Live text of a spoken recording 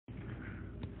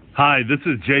Hi, this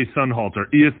is Jay Sunhalter,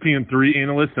 ESPN3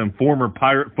 analyst and former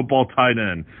Pirate football tight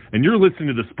end, and you're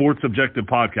listening to the Sports Objective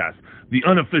Podcast, the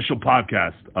unofficial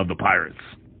podcast of the Pirates.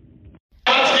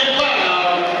 Let's get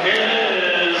loud. It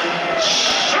is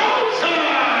showtime!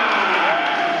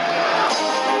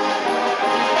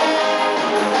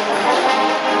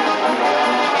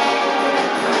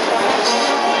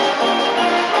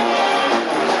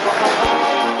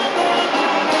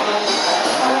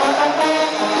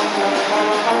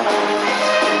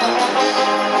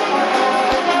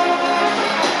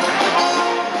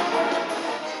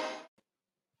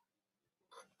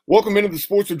 Welcome into the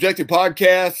Sports Objective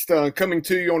Podcast, coming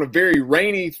to you on a very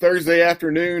rainy Thursday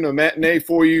afternoon, a matinee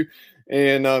for you.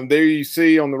 And there you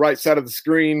see on the right side of the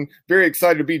screen, very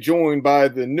excited to be joined by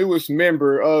the newest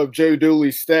member of Joe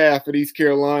Dooley's staff at East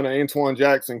Carolina, Antoine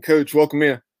Jackson. Coach, welcome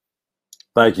in.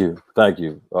 Thank you. Thank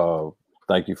you.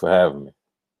 Thank you for having me.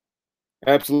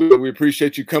 Absolutely. We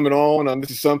appreciate you coming on.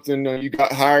 This is something you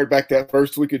got hired back that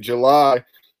first week of July.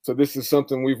 So this is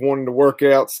something we've wanted to work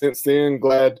out since then.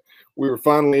 Glad we were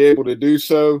finally able to do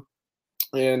so.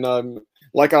 And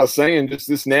like I was saying, just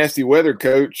this nasty weather,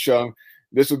 Coach,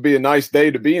 this would be a nice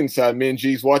day to be inside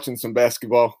Minji's watching some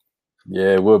basketball.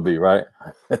 Yeah, it would be, right?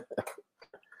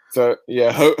 So,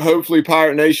 yeah, hopefully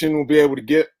Pirate Nation will be able to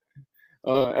get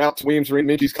out to Williams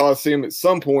Arena, Minji's Coliseum at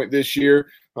some point this year.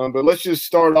 But let's just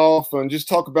start off and just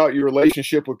talk about your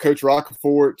relationship with Coach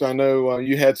Rockefort. I know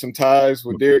you had some ties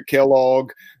with Derek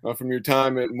Kellogg from your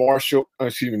time at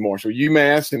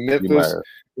UMass in Memphis.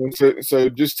 So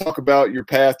just talk about your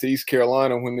path to East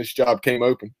Carolina when this job came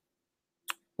open.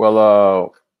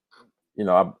 Well,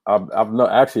 I've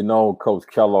actually known Coach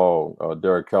Kellogg,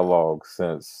 Derek Kellogg,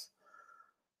 since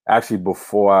actually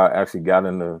before I actually got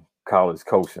into college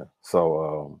coaching.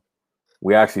 So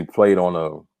we actually played on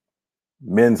a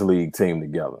men's league team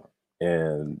together,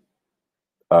 and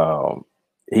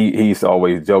he used to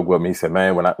always joke with me. He said,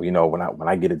 "Man, when I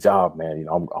get a job, man,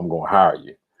 I'm going to hire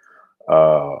you."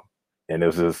 And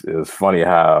it was funny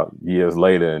how years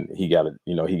later, and he got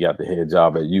the head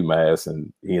job at UMass,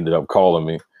 and he ended up calling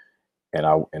me, and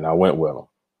I went with him.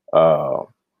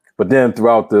 But then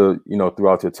throughout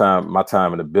my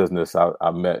time in the business, I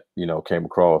met, came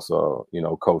across,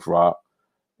 Coach Rock,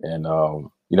 and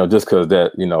just because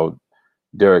that,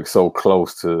 Derek's so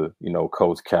close to,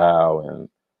 Coach Cal, and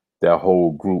that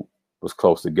whole group was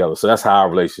close together. So that's how our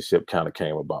relationship kind of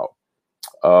came about.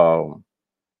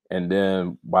 And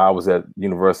then while I was at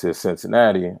University of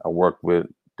Cincinnati, I worked with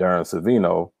Darren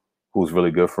Savino, who's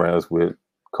really good friends with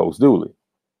Coach Dooley.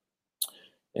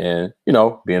 And,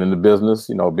 being in the business,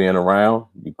 being around,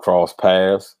 you cross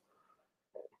paths,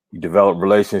 you develop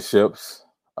relationships.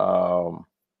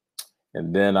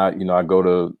 And then I go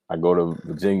to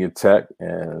Virginia Tech,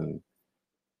 and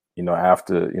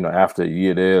after a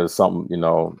year there, something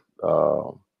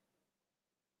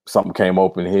came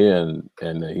open here,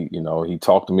 and he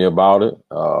talked to me about it,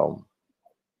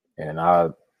 and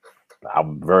I'm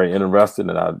very interested,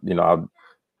 and I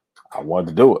wanted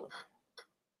to do it,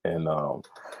 and on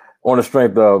the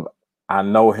strength of I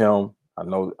know him, I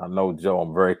know Joe,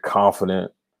 I'm very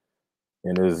confident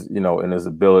in his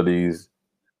abilities.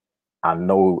 I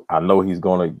know he's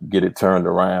going to get it turned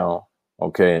around,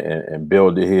 okay, and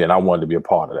build it here, and I wanted to be a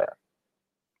part of that.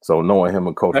 So knowing him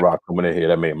and Coach Rock coming in here,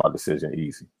 that made my decision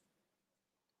easy.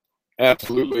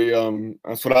 Absolutely.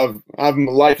 That's what I'm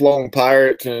a lifelong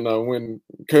Pirate, and when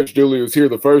Coach Dooley was here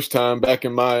the first time back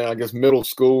in my, middle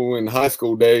school and high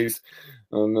school days,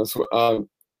 that's what I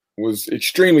was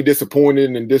extremely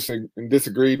disappointed and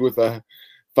disagreed with the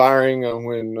firing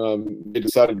when they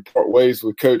decided to part ways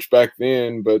with Coach back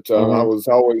then. But I was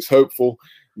always hopeful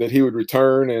that he would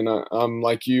return, and I'm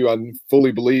like you. I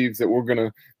fully believe that we're going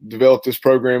to develop this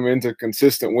program into a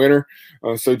consistent winner.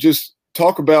 So just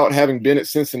talk about having been at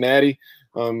Cincinnati,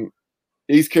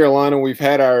 East Carolina. We've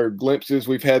had our glimpses.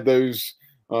 We've had those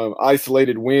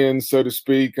isolated wins, so to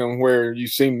speak, where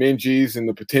you've seen Minji's and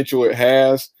the potential it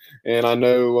has. And I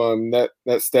know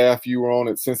that staff you were on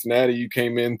at Cincinnati, you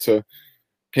came into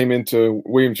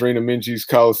Williams Arena, Minji's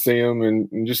Coliseum,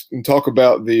 and just talk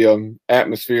about the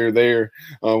atmosphere there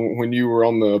when you were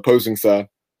on the opposing side.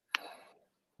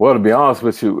 Well, to be honest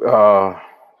with you,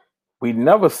 we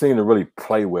never seemed to really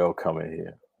play well coming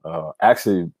here.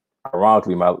 Actually,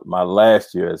 ironically, my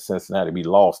last year at Cincinnati, we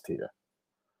lost here.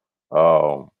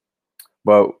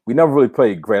 But we never really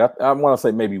played great. I want to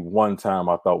say maybe one time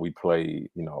I thought we played,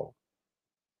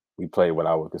 we played what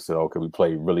I would consider, okay, we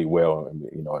played really well, and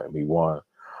we won.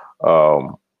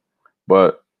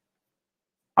 But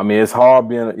I mean, it's hard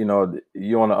being,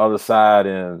 you're on the other side,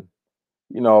 and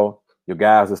your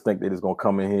guys just think they're just gonna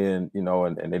come in here and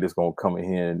and they just gonna come in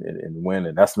here and win,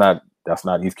 and that's not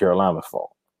East Carolina's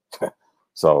fault.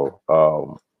 So,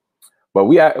 but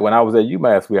when I was at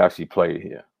UMass, we actually played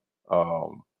here,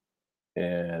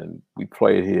 and we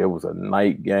played here. It was a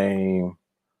night game.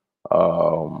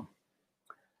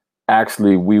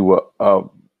 Actually, we were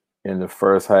up in the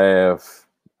first half.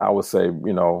 I would say,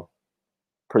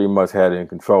 pretty much had it in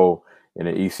control, and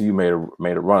the ECU made a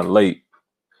run late.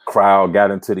 Crowd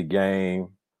got into the game,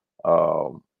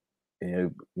 and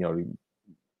the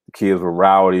kids were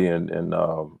rowdy, and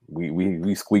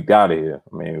we squeaked out of here.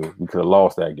 I mean, we could have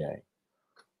lost that game,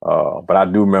 but I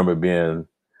do remember being,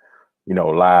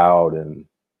 loud and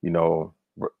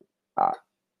I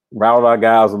riled our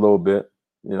guys a little bit,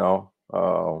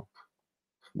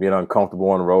 being uncomfortable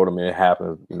on the road. I mean, it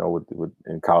happens, with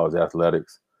in college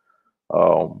athletics.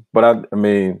 But I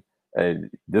mean,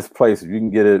 this place, if you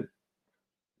can get it,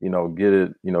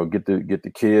 get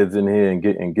the kids in here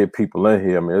and get people in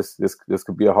here. I mean, this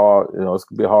could be a hard, this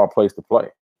could be a hard place to play,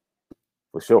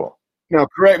 for sure. Now,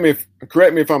 correct me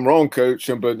if I'm wrong, Coach.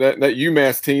 But that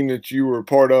UMass team that you were a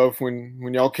part of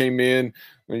when y'all came in,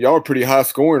 y'all were pretty high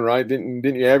scoring, right? Didn't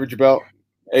you average about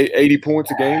 80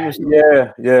 points a game or something?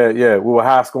 Yeah. We were a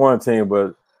high scoring team,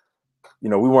 but we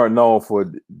weren't known for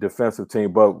a defensive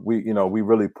team. But we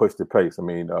really pushed the pace. I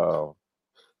mean,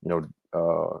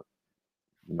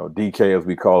 DK, as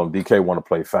we call him, DK want to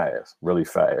play fast, really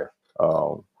fast.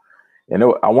 And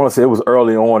I want to say it was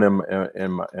early on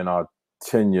in our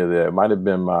tenure there. It might have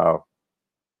been my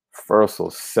first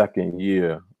or second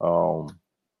year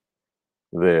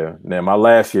there. Now, my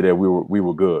last year there, we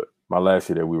were good. My last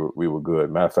year there, we were good.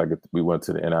 Matter of fact, we went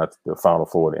to the Final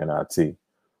Four, the NIT.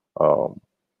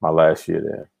 My last year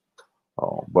there.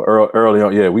 But early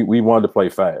on, yeah, we wanted to play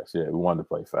fast. Yeah, we wanted to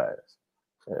play fast.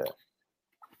 Yeah.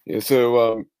 Yeah,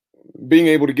 so being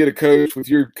able to get a coach with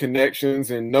your connections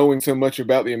and knowing so much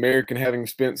about the American, having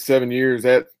spent 7 years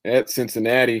at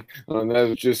Cincinnati, that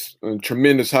was just a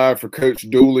tremendous hire for Coach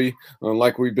Dooley,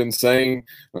 like we've been saying.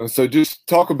 So just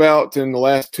talk about in the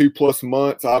last 2+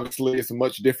 months. Obviously, it's a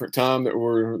much different time that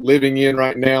we're living in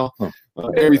right now.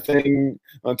 Everything.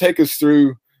 Take us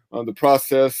through the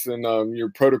process and your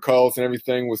protocols and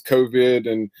everything with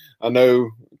COVID. And I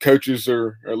know coaches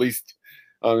are, or at least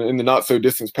in the not so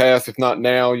distant past, if not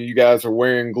now, you guys are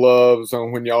wearing gloves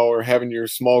when y'all are having your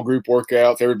small group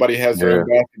workouts. Everybody has their own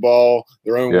basketball,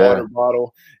 their own water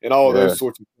bottle, and all of those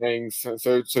sorts of things.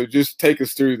 So just take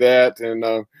us through that and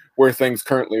where things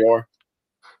currently are.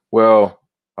 Well,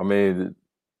 I mean,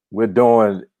 we're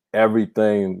doing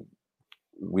everything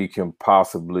we can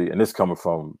possibly, and this coming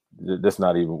from, this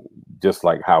not even just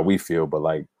like how we feel, but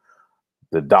like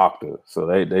the doctor. So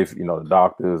they the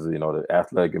doctors, the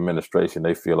athletic administration,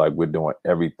 they feel like we're doing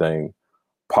everything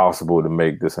possible to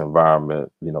make this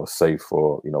environment, safe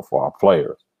for our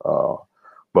players.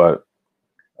 But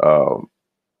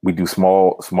we do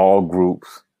small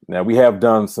groups. Now we have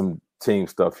done some team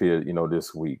stuff here,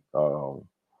 this week. So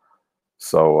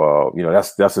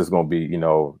that's just going to be,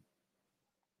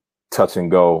 touch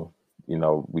and go.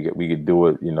 We could do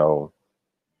it,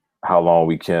 how long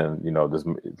we can, just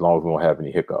as long as we don't have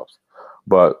any hiccups.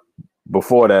 But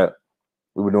before that,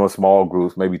 we were doing small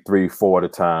groups, maybe 3-4 at a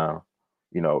time.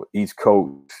 Each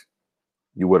coach,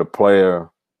 you with a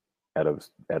player at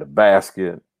a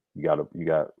basket. You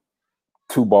got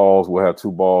 2 balls. We'll have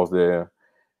 2 balls there.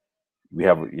 We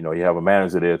have you have a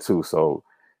manager there too. So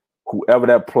whoever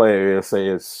that player is, say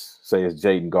it's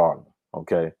Jaden Gardner.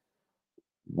 Okay,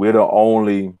 we're the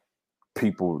only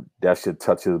people that should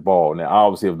touch his ball. Now,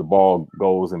 obviously, if the ball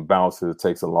goes and bounces,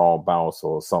 takes a long bounce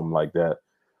or something like that,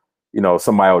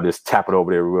 somebody will just tap it over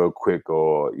there real quick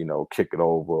or, kick it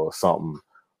over or something.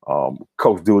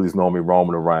 Coach Dooley's normally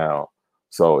roaming around,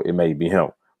 so it may be him.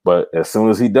 But as soon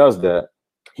as he does that,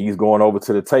 he's going over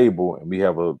to the table, and we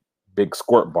have a big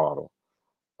squirt bottle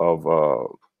of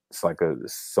it's like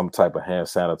some type of hand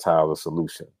sanitizer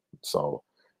solution. So,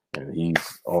 and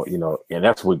he's, and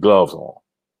that's with gloves on.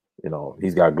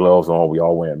 He's got gloves on. We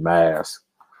all wearing masks.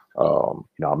 Our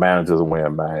managers are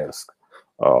wearing masks.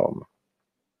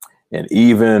 And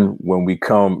even when we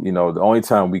come, the only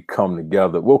time we come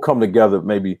together, we'll come together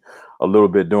maybe a little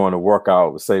bit during the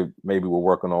workout. Say maybe we're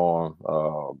working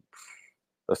on,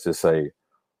 let's just say,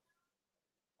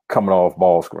 coming off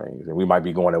ball screens, and we might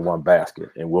be going at one basket,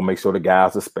 and we'll make sure the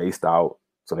guys are spaced out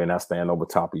so they're not standing over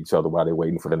top of each other while they're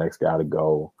waiting for the next guy to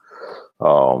go.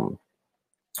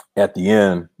 At the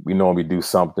end, we normally do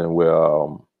something where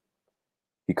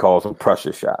he calls them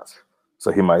pressure shots.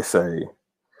 So he might say,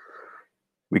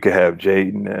 we could have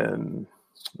Jaden and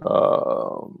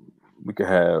we could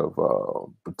have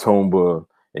Batumba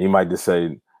And you might just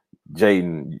say,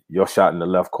 Jaden, your shot in the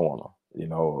left corner,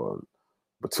 or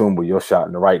Batumba, your shot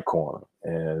in the right corner.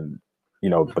 And,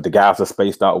 but the guys are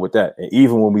spaced out with that. And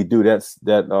even when we do that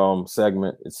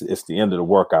segment, it's the end of the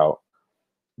workout.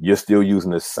 You're still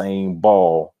using the same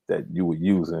ball that you were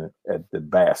using at the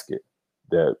basket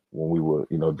that when we were,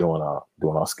 doing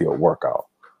our skill workout.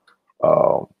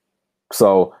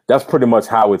 So that's pretty much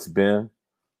how it's been.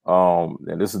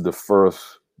 And this is the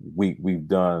first week we've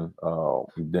done.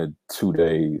 We did 2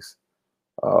 days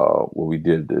where we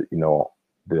did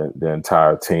the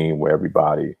entire team, where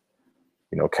everybody,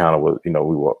 kind of was, it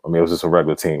was just a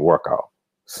regular team workout.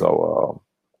 So,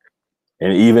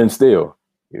 and even still,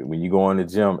 when you go in the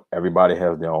gym, everybody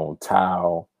has their own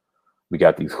towel. We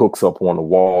got these hooks up on the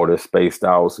wall that's spaced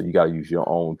out, so you got to use your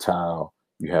own towel.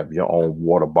 You have your own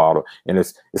water bottle, and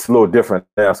it's a little different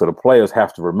now. So the players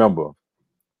have to remember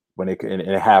when and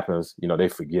it happens. They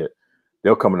forget.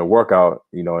 They'll come in the workout,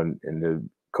 and the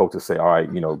coaches say, "All right,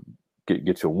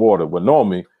 get your water." Well,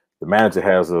 normally the manager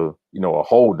has a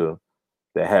holder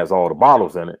that has all the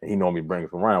bottles in it. He normally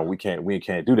brings them around. We can't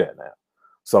do that now.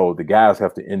 So the guys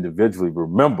have to individually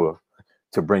remember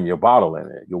to bring your bottle in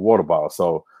it, your water bottle.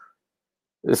 So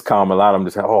it's common. A lot of them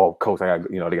just say, "Oh, coach, I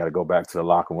got," they got to go back to the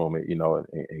locker room and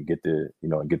and get their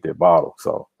and get their bottle.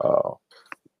 So,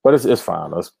 but it's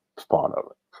fine. That's part of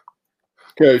it.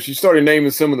 Coach, you started naming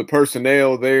some of the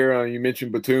personnel there. You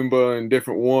mentioned Batumba and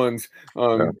different ones.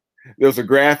 Yeah. There was a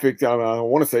graphic. I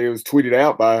want to say it was tweeted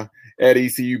out by at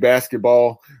ECU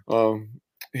basketball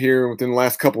here within the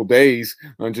last couple of days,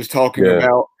 just talking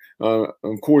about,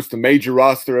 of course, the major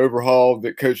roster overhaul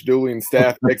that Coach Dooley and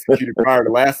staff executed prior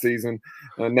to last season.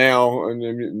 Now,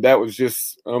 and that was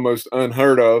just almost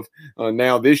unheard of.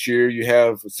 Now this year, you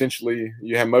have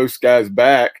most guys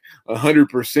back,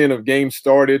 100% of games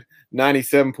started,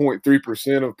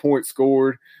 97.3% of points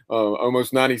scored,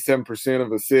 almost 97%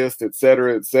 of assists, et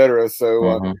cetera, et cetera.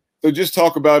 So, so just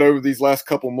talk about over these last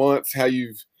couple months how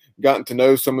you've gotten to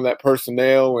know some of that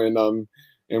personnel, and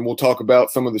we'll talk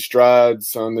about some of the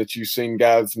strides that you've seen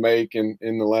guys make in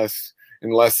the last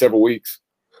several weeks.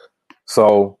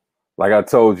 So, like I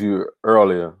told you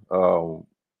earlier,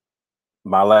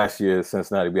 my last year at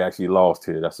Cincinnati, we actually lost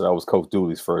here. That was Coach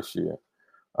Dooley's first year.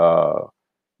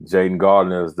 Jaden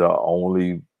Gardner is the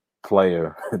only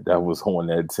player that was on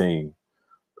that team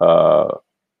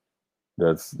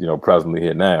that's presently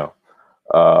here now.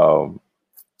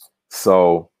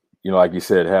 So like you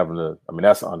said,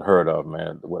 that's unheard of,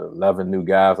 man. 11 new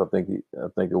guys, I think it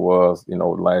was,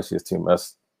 last year's team.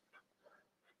 That's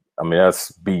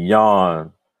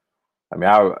beyond.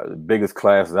 Our biggest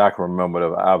classes I can remember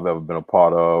that I've ever been a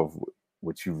part of,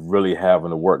 which you really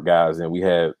having to work guys in. We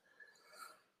had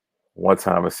one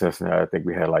time in Cincinnati, I think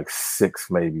we had like six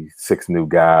new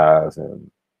guys, and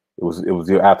it was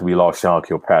after we lost Sean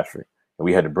Kilpatrick, and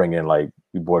we had to bring in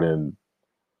we brought in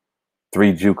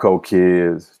 3 JUCO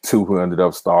kids, 2 who ended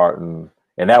up starting,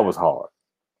 and that was hard.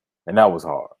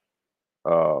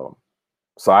 So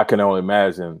I can only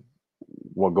imagine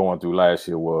what going through last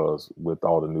year was with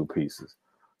all the new pieces.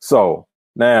 So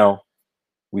now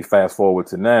we fast forward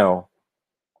to now.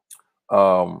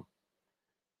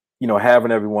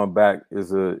 Having everyone back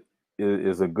is a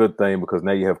good thing, because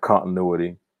now you have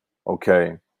continuity.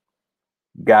 Okay,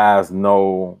 guys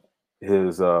know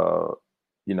his Coach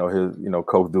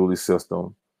Dooley's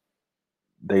system.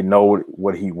 They know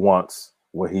what he wants,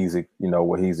 what he's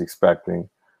expecting.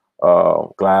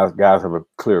 Guys have a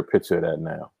clear picture of that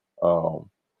now.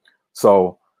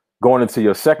 So going into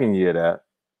your second year, that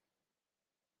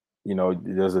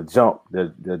there's a jump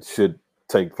that should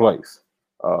take place.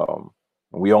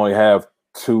 We only have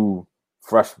 2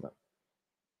 freshmen.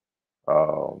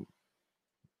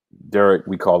 Derek,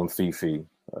 we call him Fifi,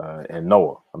 and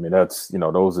Noah. That's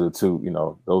those are the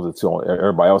 2. Those are 2.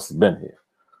 Everybody else has been here.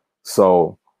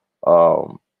 So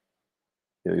so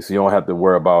you don't have to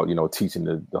worry about teaching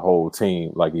the whole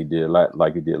team like he did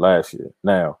last year.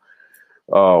 Now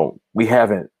we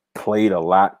haven't played a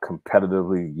lot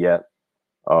competitively yet,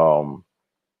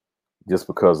 just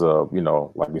because of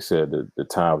like we said, the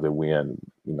times that we're in,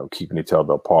 keeping each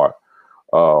other apart.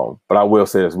 But I will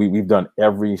say this: we've done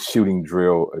every shooting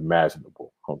drill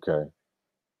imaginable. Okay,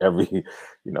 every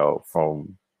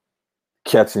from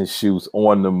catch and shoots,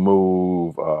 on the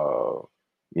move,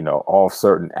 off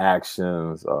certain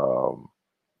actions,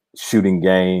 shooting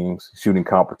games, shooting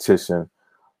competition.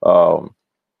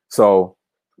 So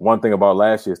one thing about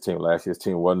last year's team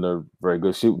wasn't a very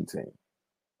good shooting team.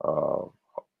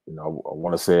 I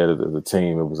want to say as a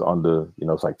team, it was under,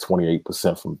 it's like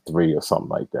 28% from 3 or something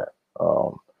like that.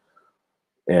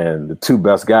 And the 2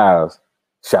 best guys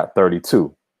shot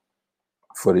 32.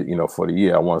 for the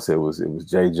year. I want to say it was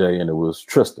JJ and it was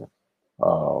Tristan.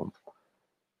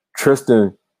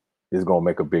 Tristan is gonna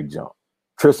make a big jump.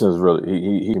 Tristan is really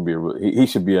he can be he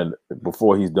should be in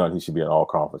before he's done. He should be an all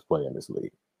conference player in this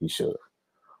league. He should.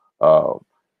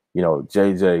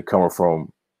 JJ coming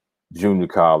from junior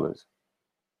college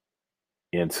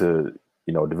into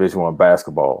Division I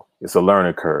basketball. It's a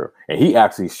learning curve, and he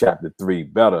actually shot the three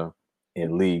better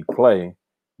in league play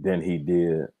than he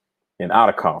did in out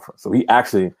of conference. So he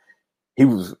might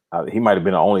have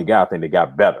been the only guy I think that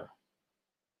got better.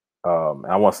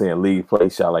 I want to say in league play, he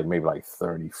shot maybe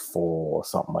 34 or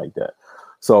something like that.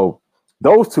 So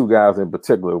those two guys in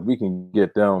particular, we can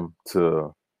get them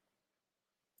to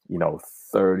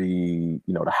 30,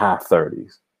 the high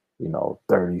 30s,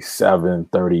 37,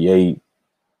 38,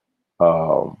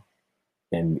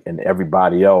 and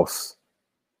everybody else,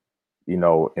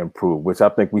 improve, which I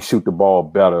think we shoot the ball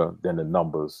better than the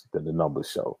numbers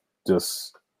show.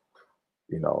 Just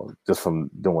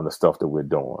from doing the stuff that we're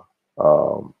doing.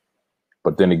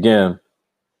 But then again,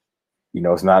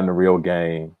 it's not in the real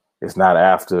game. It's not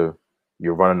after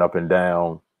you're running up and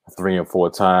down 3 and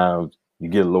 4 times, you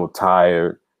get a little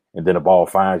tired, and then the ball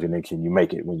finds you, and then can you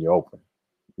make it when you're open,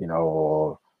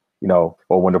 or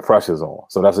when the pressure's on.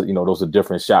 So that's those are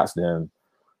different shots than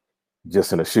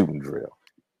just in a shooting drill.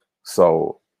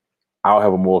 So I'll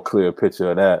have a more clear picture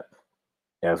of that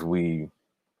as we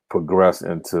progress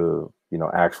into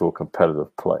actual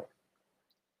competitive play.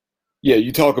 Yeah,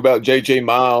 you talk about J.J.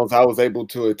 Miles. I was able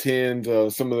to attend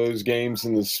some of those games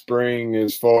in the spring,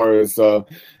 as far as I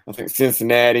think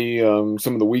Cincinnati.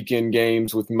 Some of the weekend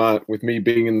games with me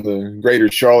being in the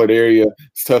greater Charlotte area,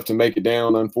 it's tough to make it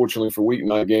down, unfortunately, for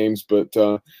weeknight games. But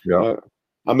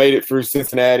I made it through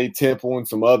Cincinnati, Temple, and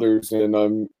some others.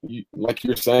 And like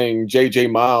you're saying, J.J.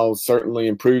 Miles certainly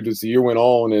improved as the year went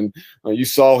on, and you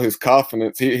saw his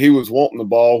confidence. He was wanting the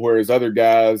ball, whereas other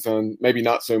guys maybe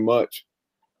not so much.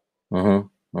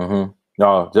 No,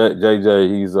 JJ,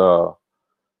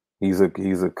 he's a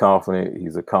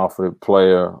confident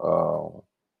player.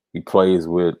 He plays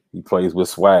with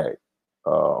swag,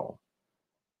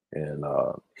 and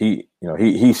he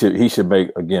should make,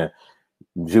 again,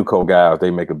 JUCO guys,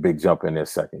 they make a big jump in their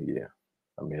second year.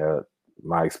 I mean,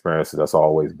 my experience, that's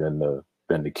always been the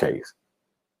case.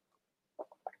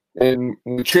 And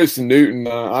with Tristan Newton,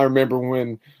 I remember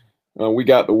when we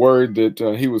got the word that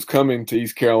he was coming to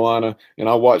East Carolina, and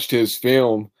I watched his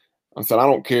film. I said, I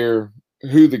don't care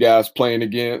who the guy's playing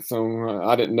against.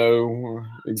 I didn't know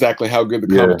exactly how good the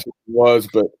competition was,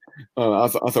 but I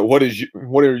said, what are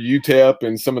UTEP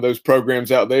and some of those programs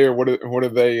out there? What are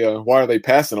they? Why are they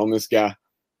passing on this guy?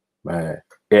 Man,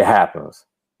 it happens.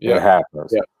 Yeah. It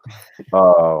happens. Yeah.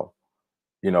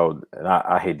 And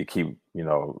I hate to keep,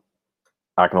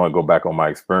 I can only go back on my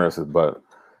experiences, but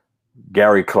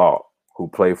Gary Clark, who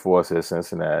played for us at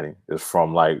Cincinnati, is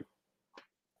from an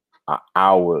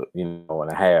hour,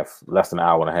 and a half, less than an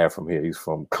hour and a half from here. He's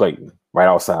from Clayton, right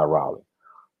outside Raleigh.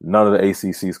 None of the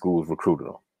ACC schools recruited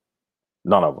him.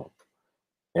 None of them.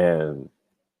 And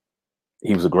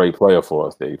he was a great player for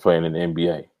us. He playing in the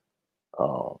NBA.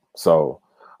 So,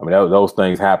 I mean, those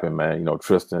things happen, man.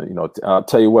 Tristan, I'll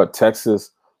tell you what,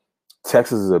 Texas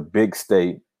is a big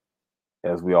state,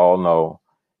 as we all know.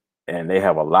 And they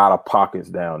have a lot of pockets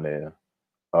down there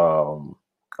of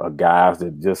guys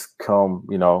that just come,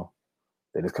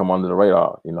 they just come under the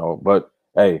radar, But,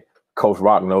 hey, Coach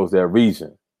Rock knows their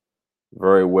region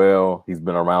very well. He's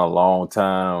been around a long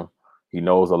time. He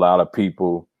knows a lot of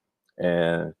people.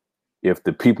 And if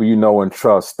the people and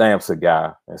trust stamps a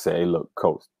guy and say, hey, look,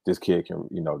 Coach, this kid can,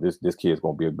 this kid's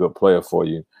going to be a good player for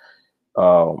you.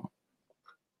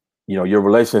 Your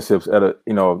relationships at a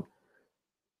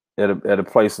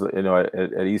place,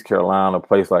 at East Carolina, a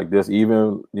place like this,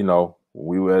 even,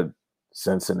 we were at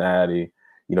Cincinnati,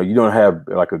 you don't have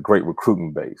a great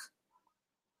recruiting base.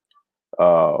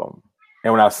 And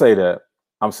when I say that,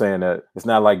 I'm saying that it's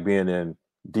not like being in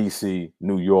DC,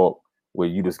 New York, where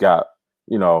you just got,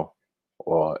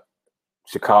 or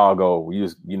Chicago, where you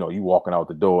just, you walking out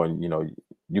the door and,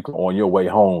 you can, on your way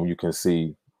home, you can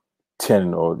see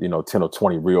 10 or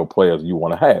 20 real players you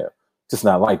want to have. It's just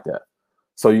not like that.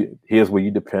 So here's where you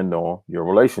depend on your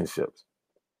relationships.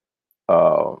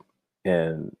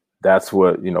 And that's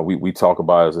what, we talk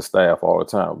about as a staff all the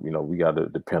time. We got to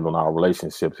depend on our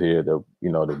relationships here that,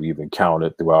 that we've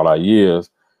encountered throughout our years.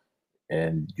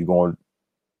 And you're going to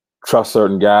trust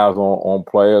certain guys on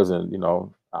players. And,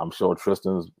 I'm sure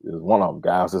Tristan is one of them,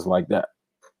 guys just like that.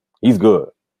 He's good.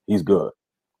 He's good.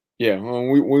 Yeah,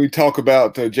 when we talk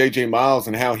about J.J. Miles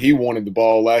and how he wanted the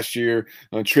ball last year,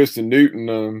 Tristan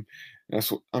Newton,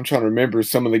 I'm trying to remember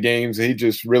some of the games he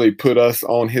just really put us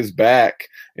on his back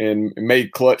and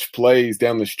made clutch plays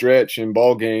down the stretch in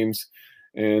ball games.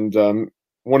 And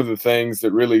one of the things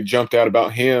that really jumped out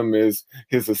about him is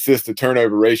his assist to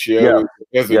turnover ratio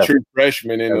as a true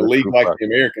freshman in a league like the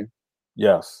American.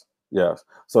 Yes.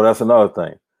 So that's another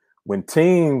thing. When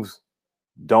teams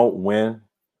don't win,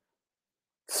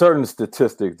 certain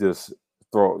statistics just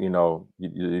throw,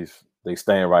 they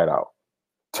stand right out.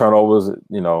 Turnovers,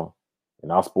 in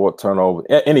our sport, turnover,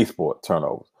 any sport,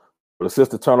 turnovers. But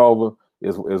assisted turnover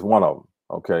is one of them,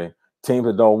 okay? Teams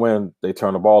that don't win, they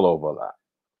turn the ball over a lot.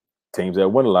 Teams that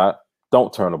win a lot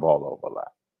don't turn the ball over a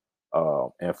lot.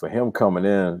 And for him coming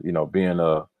in, being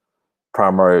a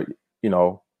primary,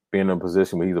 being in a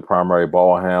position where he's a primary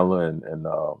ball handler, and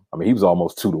he was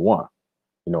almost 2-to-1,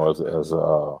 as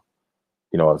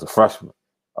a freshman.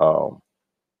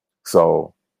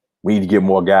 So we need to get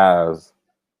more guys,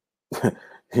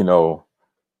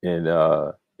 in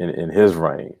his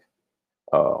range,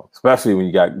 especially when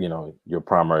you got, your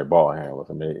primary ball handlers.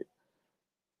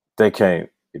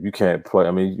 If you can't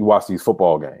play, you watch these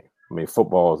football games.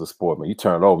 Football is a sport, man. You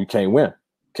turn it over, you can't win.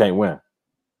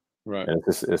 Right. And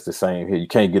it's the same here. You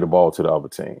can't get the ball to the other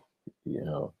team. We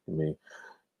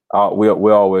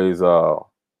always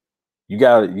you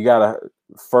gotta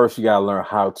first learn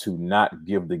how to not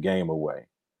give the game away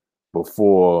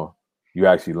before you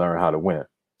actually learn how to win.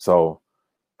 So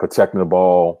protecting the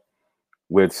ball,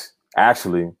 which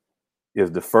actually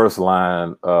is the first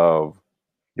line of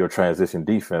your transition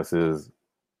defense, is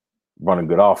running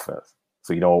good offense.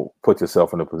 So you don't put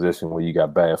yourself in a position where you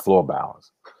got bad floor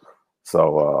balance.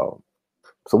 So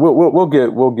we'll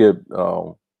get.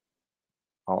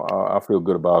 I feel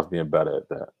good about us being better at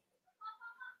that.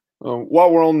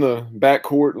 While we're on the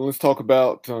backcourt, let's talk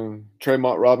about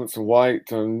Tremont Robinson-White.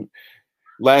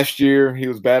 Last year, he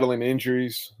was battling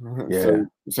injuries. Yeah.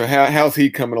 So how's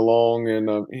he coming along,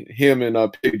 and him and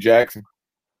Pig Jackson?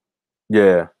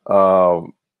 Yeah.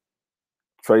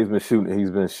 Trey's been shooting. He's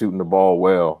been shooting the ball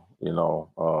well.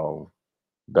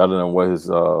 Better than what his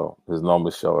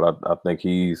numbers showed. I think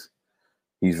he's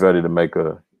ready to make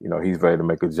he's ready to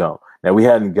make a jump. Now we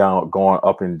hadn't gone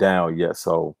up and down yet,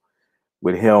 so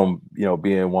with him,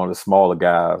 being one of the smaller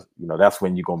guys, that's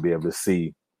when you're gonna be able to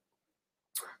see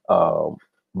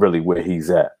really where he's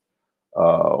at.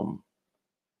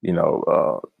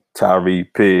 Tyree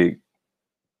Pig,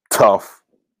 tough,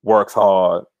 works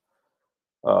hard.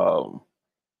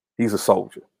 He's a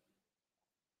soldier.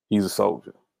 He's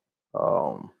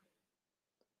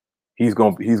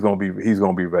gonna be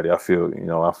ready. I feel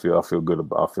good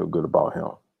about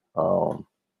him.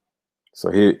 So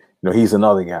he's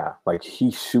another guy. Like,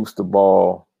 he shoots the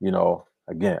ball.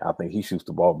 Again, I think he shoots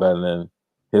the ball better than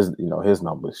his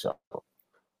numbers show.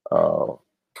 I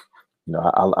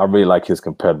really like his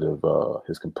competitive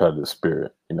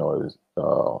spirit.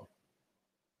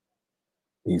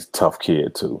 He's a tough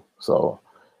kid too. So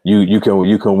you can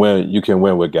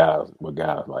win with guys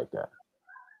like that.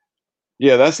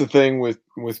 Yeah, that's the thing with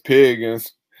Pig.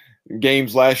 Is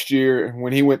games last year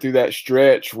when he went through that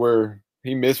stretch where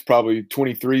he missed probably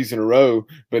 23s in a row,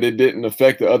 but it didn't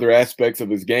affect the other aspects of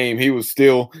his game. He was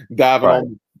still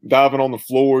diving on the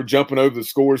floor, jumping over the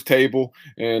scores table,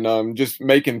 and just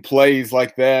making plays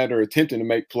like that, or attempting to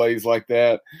make plays like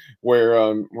that,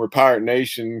 where Pirate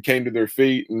Nation came to their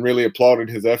feet and really applauded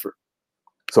his effort.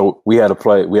 So we had a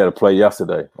play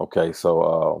yesterday. Okay,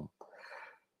 so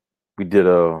we did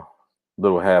a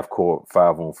little half court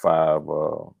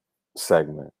 5-on-5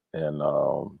 segment, and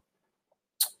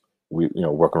we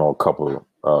working on a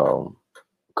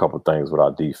couple things with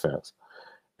our defense,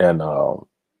 and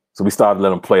so we started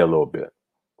letting them play a little bit.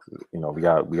 We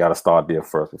got to start there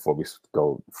first before we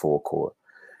go full court,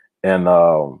 and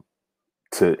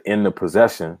to end the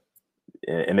possession,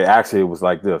 and it was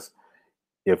like this: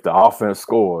 if the offense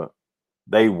scored,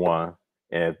 they won,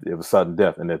 and it was sudden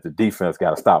death, and if the defense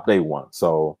got to stop, they won.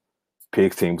 So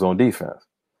Pig's team's on defense,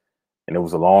 and it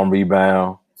was a long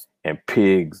rebound, and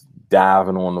Pig's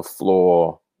diving on the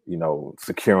floor,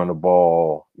 securing the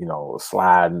ball,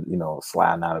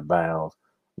 sliding out of bounds.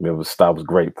 It was a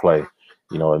great play,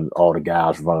 and all the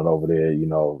guys running over there,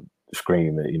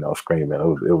 screaming. It was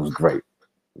great.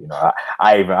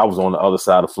 I was on the other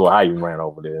side of the floor. I even ran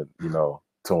over there, to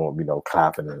him,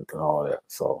 clapping and all that.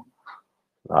 So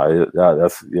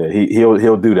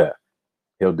he'll do that.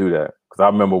 He'll do that. Because I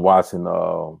remember watching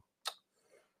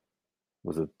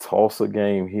was a Tulsa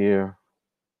game here,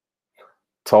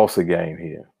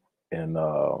 and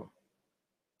I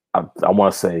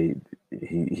want to say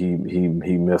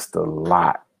he missed a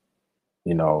lot,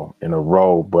 in a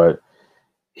row, but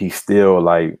he still,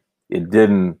 like, it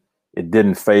didn't it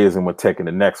didn't phase him with taking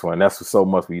the next one. That's so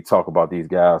much when you talk about these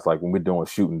guys, like when we're doing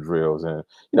shooting drills, and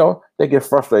they get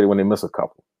frustrated when they miss a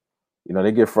couple.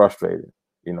 They get frustrated.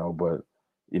 But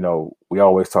we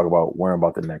always talk about worrying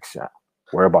about the next shot,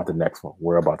 worry about the next one,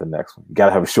 worry about the next one. You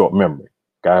gotta have a short memory.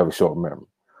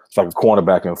 It's like a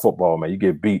cornerback in football, man. You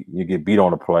get beat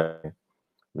on the play.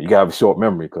 You gotta have a short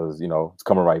memory because it's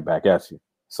coming right back at you.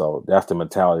 So that's the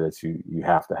mentality that you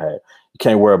have to have. You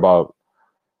can't worry about.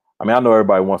 I mean, I know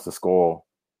everybody wants to score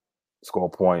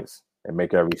points and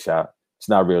make every shot. It's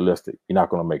not realistic. You're not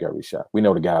going to make every shot. We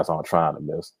know the guys aren't trying to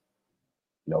miss.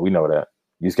 We know that.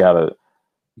 You just gotta.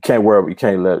 You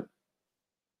can't let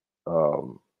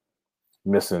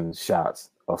missing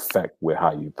shots affect with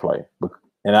how you play.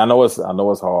 And I know it's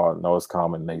hard. I know it's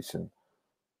common nation,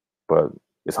 but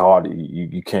it's hard.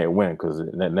 You can't win because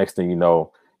the next thing you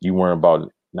know, you worry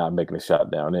about not making a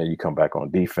shot down there. You come back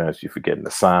on defense, you forget an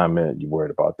assignment, you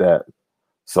worried about that.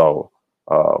 So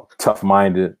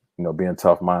tough-minded, being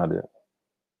tough-minded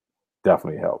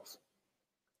definitely helps.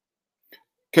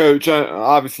 Coach,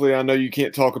 obviously I know you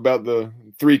can't talk about the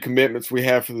 3 commitments we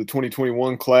have for the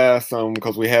 2021 class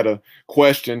because we had a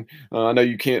question. I know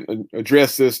you can't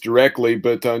address this directly,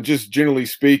 but just generally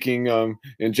speaking, and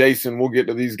Jason, we'll get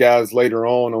to these guys later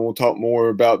on, and we'll talk more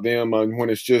about them when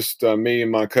it's just me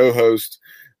and my co-host.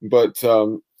 But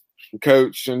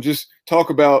Coach, and just talk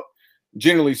about,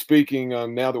 generally speaking,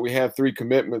 now that we have 3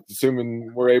 commitments,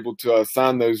 assuming we're able to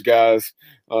sign those guys,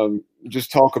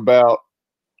 just talk about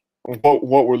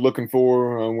what we're looking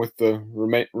for with the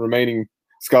remaining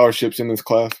scholarships in this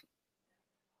class.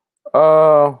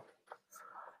 I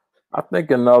think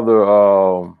another,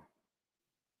 a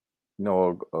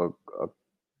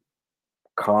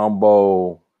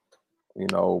combo,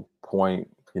 point,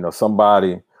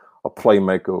 somebody, a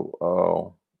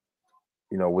playmaker,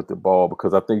 with the ball,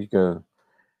 because I think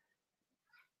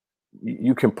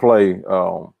you can play.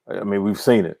 I mean, we've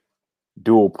seen it,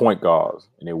 dual point guards,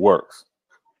 and it works.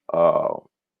 So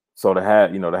to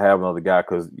have another guy,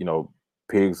 because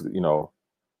Pigs,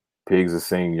 Pigs is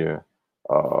senior.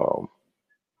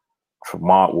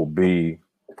 Tremont will be,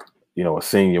 a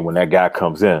senior when that guy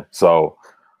comes in. So,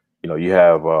 you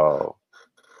have,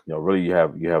 really you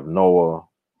have Noah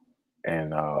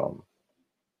and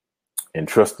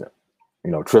Tristan.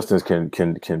 Tristan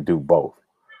can do both.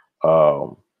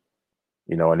 And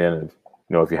then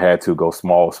if you had to go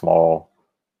small,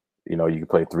 you can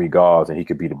play 3 guards and he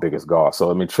could be the biggest guard. So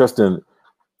I mean, Tristan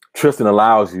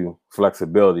allows you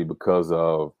flexibility because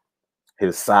of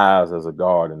his size as a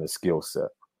guard and his skill set.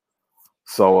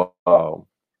 So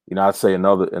I'd say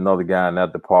another guy in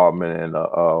that department, and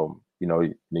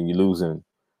then you're losing,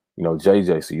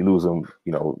 JJ. So you lose him,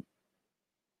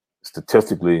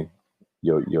 statistically,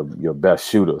 your best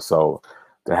shooter. So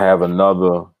to have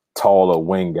another taller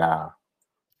wing guy,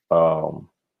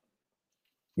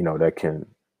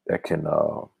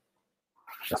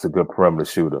 that's a good perimeter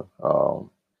shooter.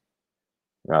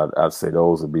 I'd say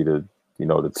those would be the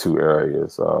 2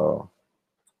 areas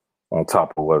on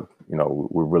top of what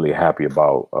we're really happy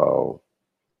about,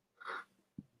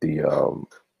 the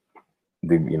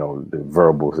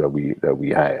verbals that we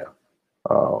have.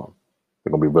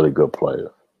 They're gonna be really good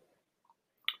players.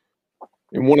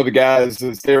 And one of the guys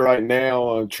that's there right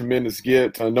now, a tremendous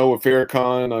get, Noah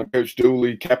Farrakhan, Coach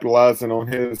Dooley capitalizing on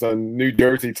his New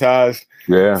Jersey ties.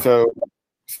 Yeah. So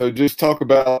just talk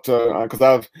about,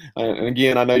 because and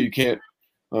again, I know you can't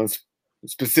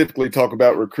specifically talk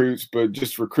about recruits, but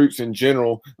just recruits in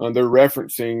general. They're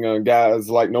referencing guys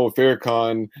like Noah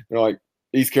Farrakhan. They're like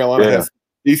East Carolina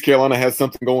has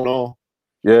something going on.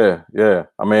 Yeah.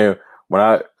 I mean,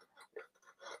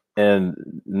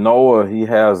 Noah, he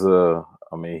has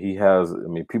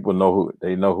people know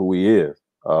who he is.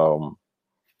 And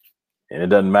it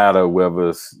doesn't matter whether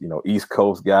it's, East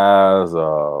Coast guys,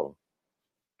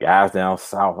 guys down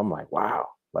south. I'm like, wow,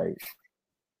 like,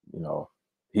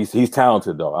 he's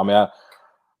talented though. I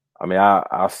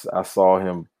saw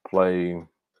him play.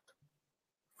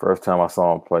 First time I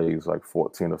saw him play, he was like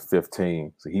 14 or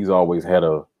 15. So he's always had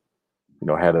a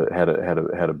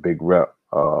big rep.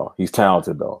 He's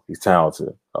talented though. He's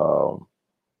talented.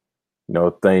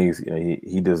 Things,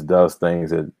 he just does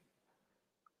things that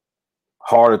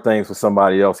harder things for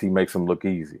somebody else, he makes them look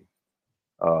easy.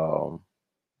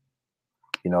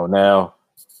 Now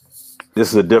this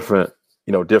is a different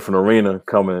arena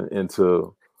coming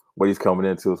into what he's coming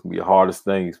into. It's gonna be the hardest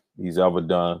thing he's ever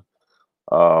done.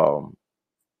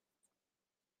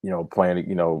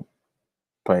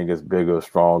 Playing against bigger,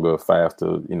 stronger,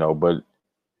 faster, but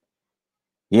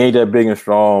he ain't that big and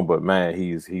strong, but man,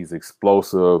 he's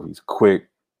explosive, he's quick,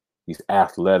 he's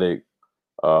athletic.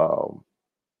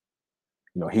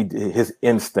 his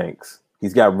instincts.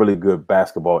 He's got really good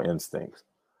basketball instincts.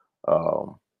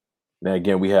 Now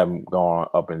again, we haven't gone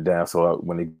up and down. So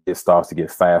when it starts to get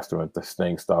faster and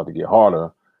things start to get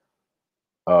harder,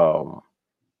 will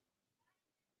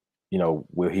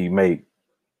he make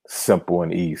simple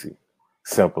and easy,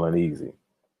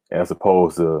 as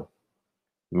opposed to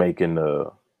making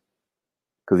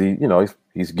because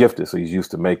he's gifted, so he's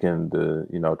used to making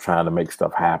trying to make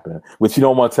stuff happen, which you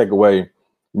don't want to take away.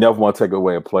 You never want to take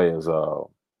away a player's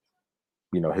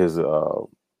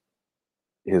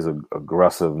his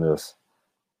aggressiveness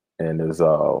and his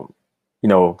to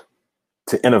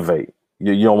innovate.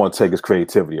 You don't want to take his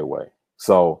creativity away.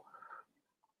 So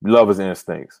love his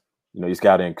instincts. You just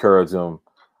got to encourage him.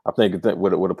 I think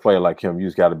with a player like him, you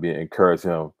just got to encourage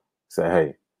him. Say,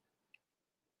 hey,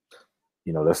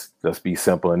 let's be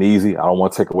simple and easy. I don't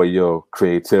want to take away your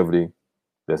creativity.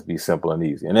 Let's be simple and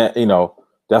easy. And that,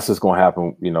 that's just going to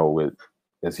happen,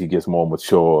 as he gets more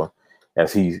mature,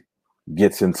 as he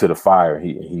gets into the fire,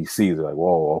 he sees it like,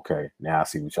 whoa, okay, now I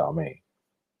see what y'all mean.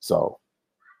 So,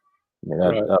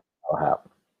 that'll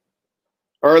happen.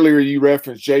 Earlier, you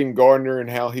referenced Jaden Gardner and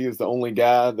how he is the only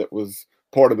guy that was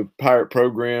part of the Pirate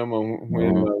program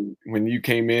when you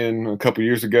came in a couple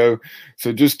years ago.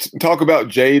 So just talk about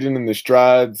Jaden and the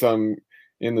strides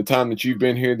in the time that you've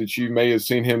been here that you may have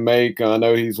seen him make. I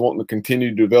know he's wanting to continue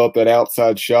to develop that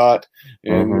outside shot.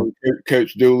 And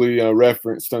Coach Dooley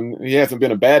referenced him. He hasn't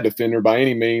been a bad defender by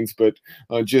any means, but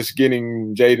just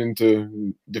getting Jaden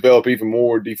to develop even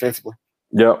more defensively.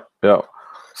 Yep.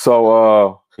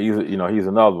 So he's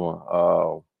another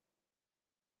one.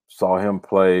 Saw him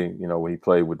play, when he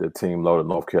played with the team, the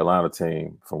North Carolina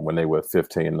team, from when they were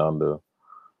 15 and under,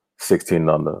 16 and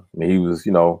under. I mean, he was,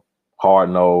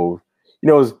 hard-nosed.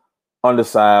 Was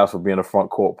undersized for being a front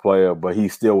court player, but he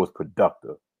still was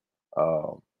productive.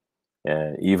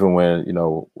 And even when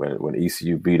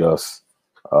ECU beat us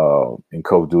in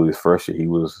Coach Dooley's first year, he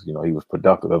was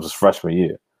productive. That was his freshman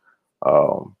year.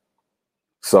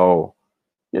 So,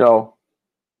 he don't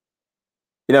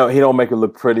make it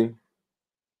look pretty,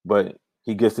 but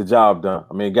he gets the job done.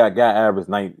 I mean, guy averaged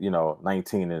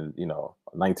 19 and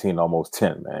 19 almost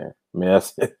 10, man. I mean,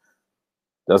 that's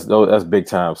big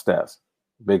time stats.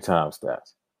 Big time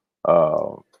stats.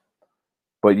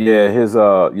 But yeah, his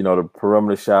the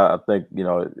perimeter shot, I think,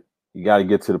 you got to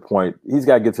get to the point. He's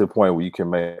got to get to the point where you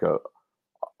can make a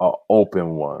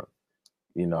open one,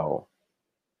 and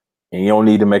you don't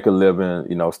need to make a living,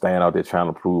 staying out there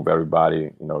trying to prove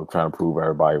everybody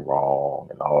wrong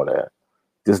and all that.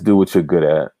 Just do what you're good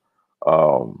at.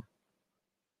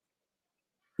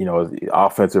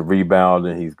 Offensive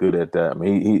rebounding, he's good at that. I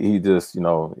mean, he just,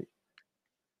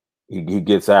 he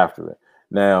gets after it.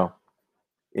 Now,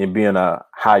 in being a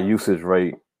high usage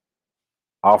rate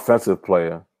offensive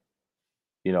player,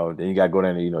 then you got to go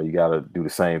down and, you got to do the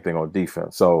same thing on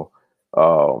defense. So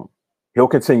he'll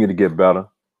continue to get better.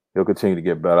 I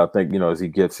think, as he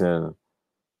gets in,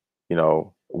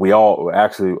 all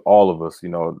of us,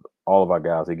 all of our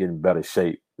guys, they get in better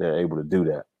shape. They're able to do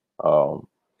that. But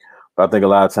I think a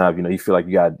lot of times, you feel like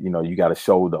you got to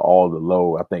shoulder all the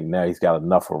load. I think now he's got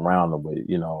enough around him, but,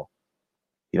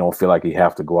 he don't feel like he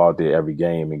have to go out there every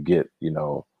game and get,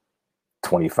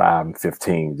 25 and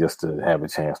 15 just to have a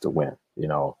chance to win,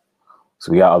 So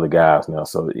we got other guys now.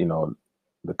 So,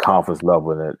 the confidence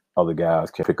level that other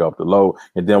guys can pick up the load.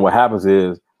 And then what happens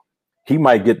is he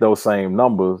might get those same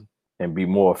numbers and be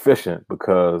more efficient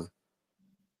because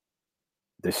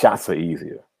the shots are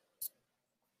easier,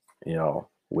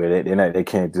 where they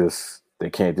can't just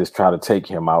try to take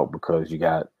him out because you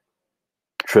got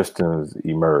Tristan's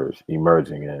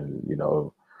emerging, and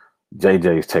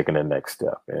JJ's taking the next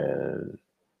step, and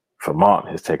Vermont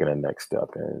has taken the next step,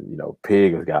 and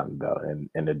Pig has gotten better, and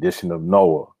in addition of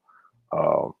Noah,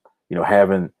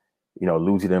 having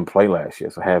Luigi didn't play last year,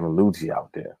 so having Luigi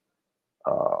out there,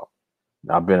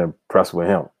 I've been impressed with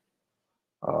him.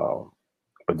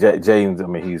 But James, I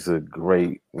mean, he's a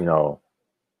great,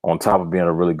 on top of being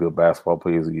a really good basketball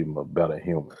player, he's even a better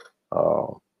human.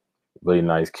 Really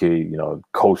nice kid,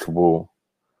 coachable.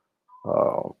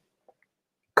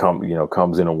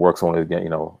 Comes in and works on his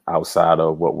game, outside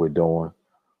of what we're doing.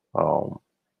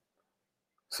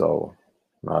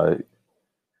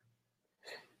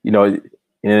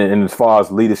 And as far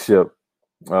as leadership,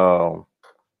 he's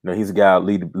a guy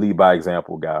lead by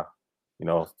example guy.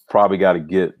 Probably got to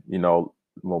get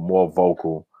more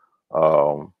vocal.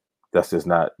 That's just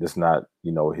not his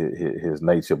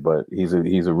nature, but he's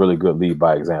a really good lead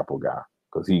by example guy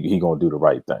because he gonna do the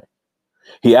right thing.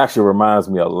 He actually reminds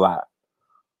me a lot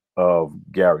of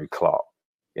Gary Clark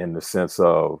in the sense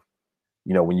of,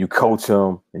 when you coach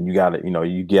him and you got to,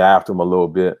 you get after him a little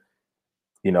bit,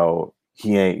 he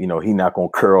ain't, he not going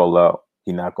to curl up.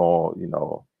 He not going, he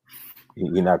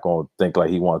not going to think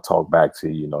like he want to talk back to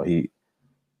you,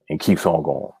 and keeps on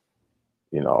going,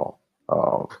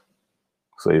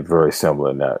 so it's very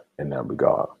similar in that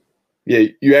regard. Yeah,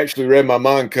 you actually read my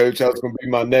mind, Coach. That was going to be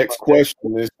my next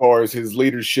question as far as his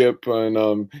leadership,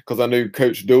 and because I knew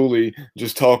Coach Dooley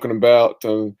just talking about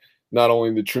not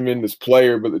only the tremendous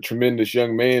player but the tremendous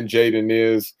young man Jaden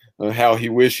is, how he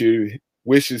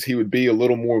wishes he would be a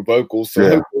little more vocal.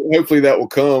 So hopefully that will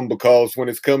come, because when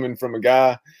it's coming from a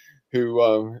guy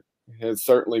who has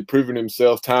certainly proven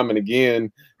himself time and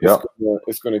again,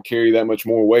 it's going to carry that much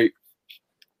more weight.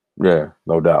 Yeah,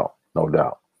 no doubt.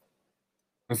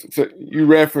 So you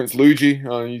referenced Luigi.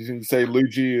 You say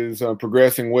Luigi is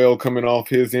progressing well coming off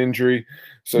his injury.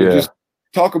 So just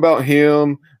talk about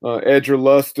him, Edra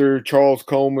Luster, Charles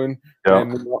Coleman,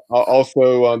 and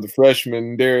also the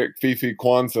freshman Derek Fifi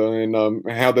Kwanzaa, and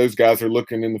how those guys are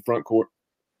looking in the front court.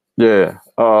 Yeah.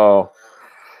 I'll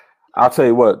tell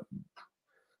you what,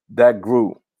 that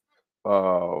group,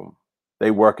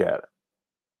 they work at it.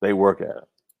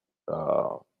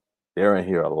 They're in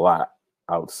here a lot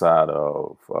outside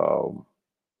of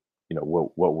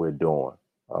what we're doing.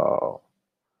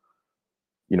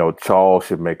 Charles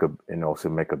should make a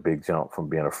big jump from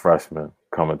being a freshman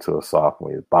coming to a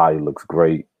sophomore. His body looks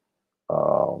great.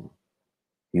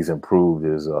 He's improved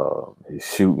his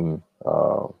shooting.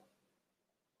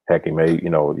 Heck, he made,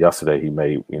 yesterday he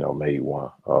made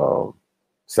one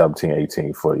 17,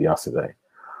 18 foot yesterday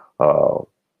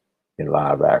in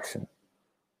live action.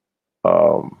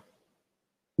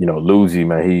 Luigi,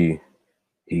 man,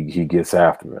 he gets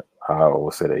after it. I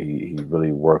always say that he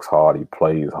really works hard. He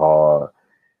plays hard.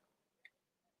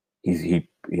 He's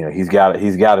got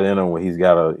it in him when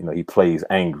he plays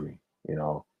angry.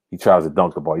 He tries to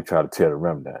dunk the ball. He tries to tear the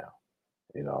rim down.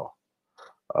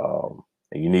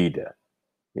 And you need that.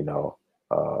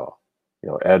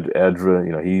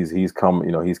 Edra, he's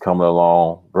coming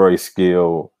along, very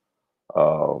skilled.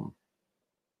 I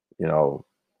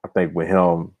think with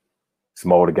him,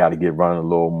 Smo got to get running a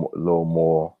little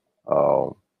more.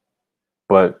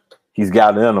 But he's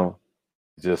got it in him.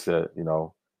 Just that,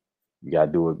 you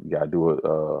gotta do it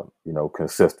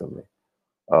consistently.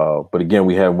 But again,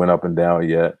 we haven't went up and down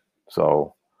yet,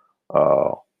 so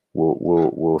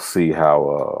we'll see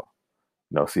how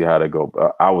they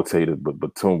go. I would say that, but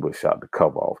Batumba shot the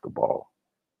cover off the ball.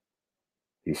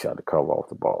 He shot the cover off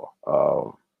the ball.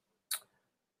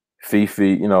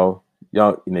 Fifi,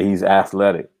 young, he's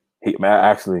athletic. He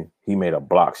made a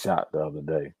block shot the other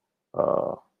day.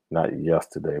 Not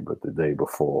yesterday, but the day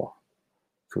before,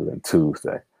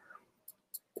 Tuesday.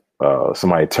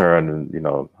 Somebody turned and,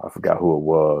 I forgot who it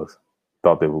was,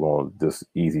 thought they were going to just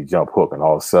easy jump hook, and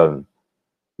all of a sudden,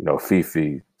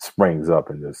 Fifi springs up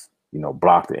and just,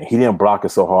 blocked it. And he didn't block it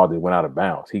so hard that it went out of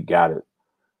bounds. He got it,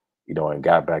 and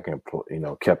got back in,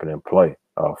 kept it in play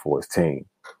for his team.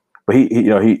 But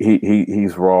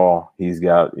he's raw. He's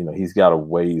got a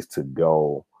ways to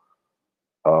go.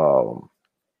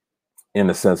 In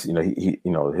the sense,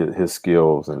 his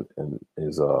skills and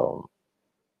his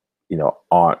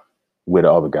aren't where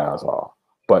the other guys are.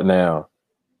 But now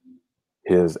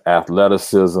his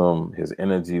athleticism, his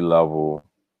energy level,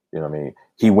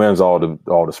 he wins all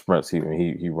the sprints.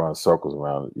 He runs circles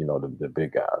around, the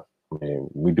big guys.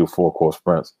 We do 4-court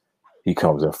sprints. He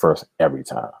comes in first every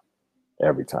time.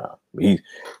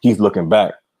 He's looking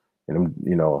back and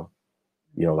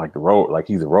like the road, like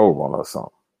he's a road runner or something.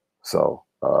 So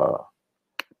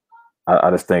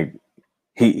I just think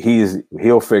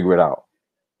he'll figure it out.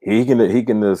 He can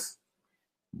just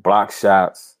block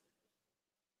shots,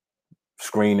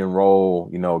 screen and roll,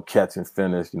 catch and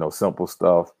finish, simple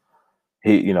stuff.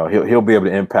 He'll be able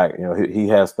to impact. He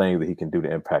has things that he can do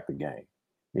to impact the game,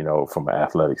 from an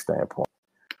athletic standpoint.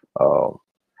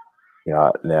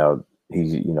 Now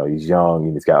he's young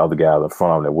and he's got other guys in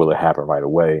front of him that will it happen right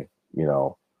away.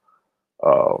 It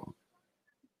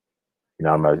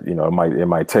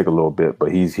might take a little bit,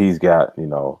 but he's got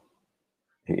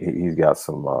he's got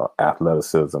some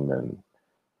athleticism and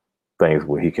things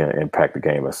where he can impact the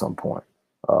game at some point.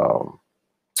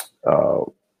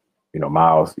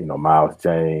 Miles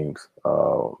James,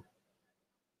 the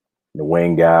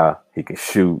wing guy, he can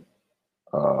shoot.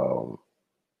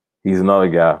 He's another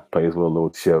guy, plays with a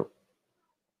little chip,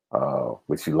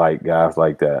 which you like guys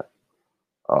like that.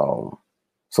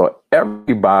 So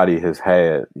everybody has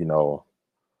had,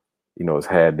 has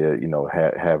had their,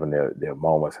 having their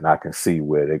moments, and I can see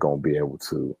where they're going to be able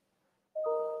to,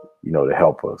 to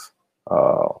help us.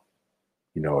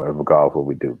 in regards to what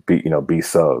we do. B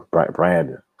Sub,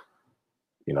 Brandon,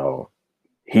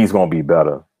 he's going to be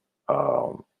better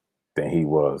than he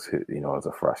was, as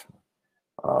a freshman.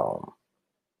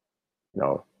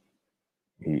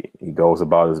 He goes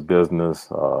about his business.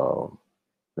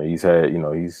 He's had,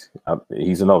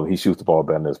 he's another. He shoots the ball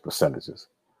better than his percentages.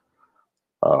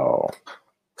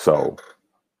 So,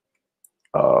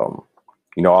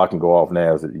 I can go off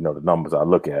now as the numbers I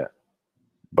look at,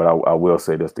 but I will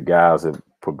say this: the guys are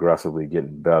progressively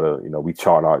getting better. We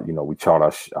chart our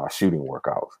shooting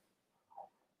workouts.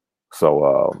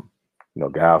 So,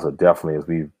 guys are definitely, as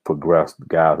we've progressed,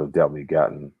 guys have definitely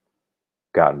gotten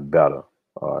better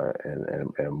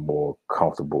and more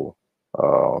comfortable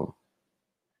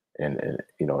in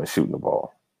shooting the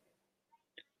ball.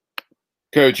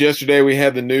 Coach, yesterday we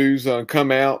had the news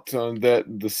come out that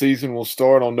the season will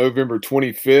start on November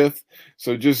 25th.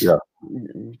 So just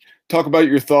talk about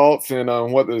your thoughts and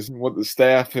what the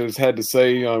staff has had to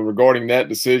say regarding that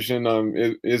decision.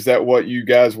 Is that what you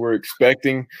guys were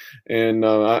expecting? And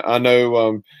I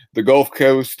know the Gulf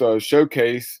Coast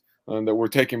Showcase that we're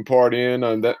taking part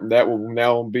in, that will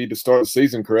now be to start the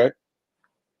season, correct?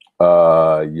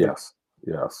 Yes.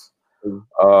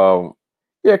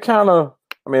 Yeah, kind of.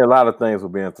 I mean, a lot of things were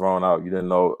being thrown out. You didn't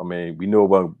know. I mean, we knew it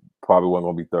probably wasn't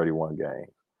going to be 31 games.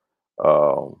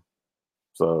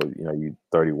 So, you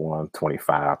 31,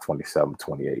 25, 27,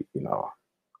 28,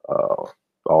 all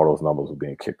those numbers were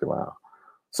being kicked around.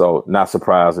 So not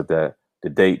surprised at that.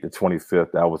 The date, the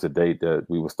 25th, that was the date that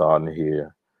we were starting to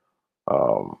hear.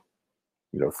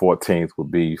 14th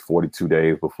would be 42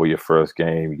 days before your first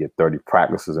game. You get 30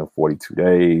 practices in 42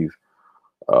 days.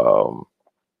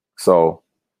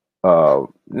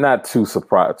 Not too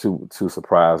surprised at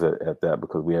that,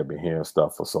 because we have been hearing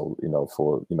stuff for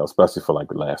especially for like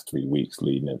the last 3 weeks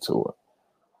leading into it.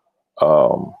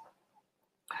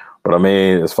 But I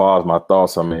mean, as far as my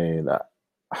thoughts, I mean,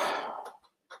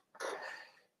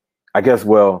 I guess,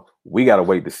 we got to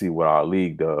wait to see what our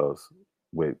league does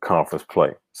with conference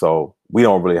play. So we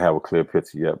don't really have a clear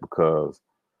picture yet, because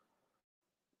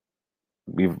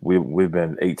we've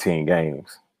been 18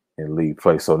 games in league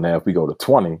play. So now if we go to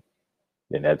 20,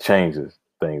 then that changes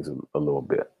things a little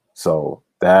bit. So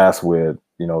that's where,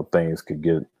 things could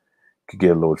get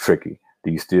a little tricky.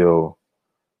 Do you still,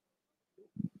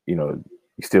 do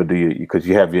because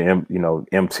you have your,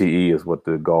 MTE is what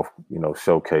the golf,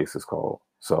 showcase is called.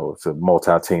 So it's a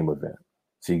multi-team event.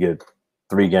 So you get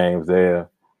 3 games there,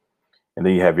 and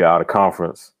then you have your out of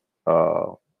conference,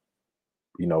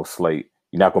 slate.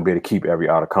 You're not going to be able to keep every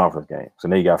out of conference game. So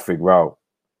then you got to figure out,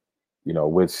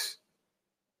 which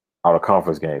out of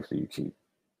conference games do you keep.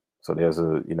 So there's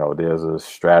a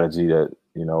strategy that,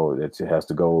 that has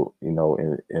to go, in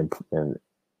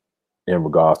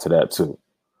regards to that too.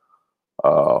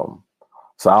 So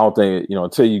I don't think,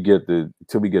 until we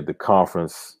get the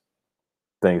conference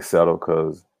thing settled,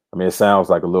 because I mean, it sounds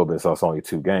like a little bit, so it's only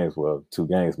 2 games. Well, 2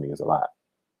 games means a lot.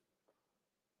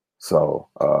 So,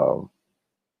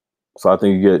 so I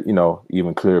think you get,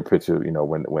 even clearer picture,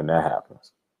 when that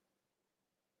happens.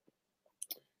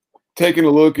 Taking a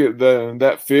look at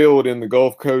that field in the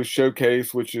Gulf Coast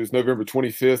Showcase, which is November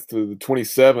 25th to the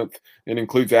 27th, and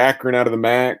includes Akron out of the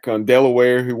MAC,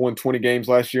 Delaware, who won 20 games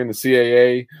last year in the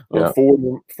CAA,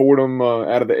 Fordham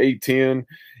out of the A10,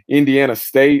 Indiana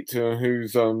State,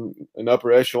 who's an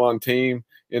upper echelon team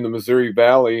in the Missouri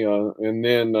Valley, and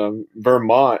then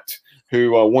Vermont,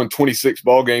 who won 26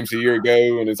 ball games a year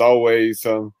ago and is always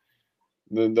the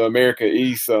America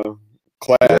East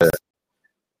class.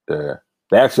 Yeah.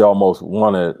 They actually almost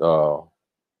won it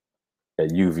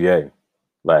at UVA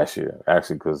last year,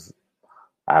 actually, because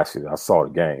I saw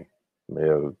the game.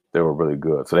 They were really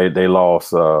good. So they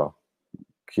lost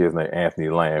kid's named Anthony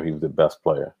Lamb. He was the best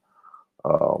player.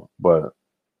 But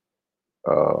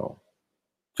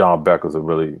John Becker's a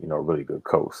really good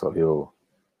coach. So he'll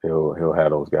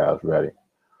have those guys ready.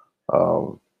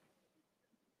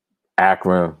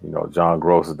 Akron, John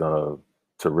Gross has done a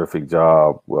terrific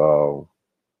job.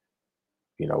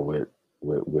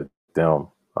 With them.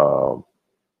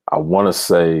 I want to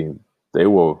say they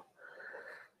were,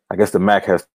 I guess the MAC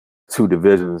has 2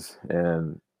 divisions,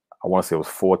 and I want to say it was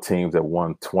 4 teams that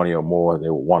won 20 or more. They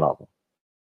were one of them.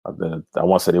 I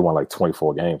want to say they won like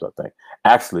 24 games, I think.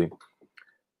 Actually,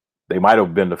 they might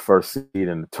have been the first seed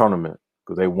in the tournament,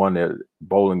 because they won their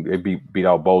bowling. They beat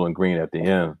out Bowling Green at the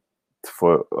end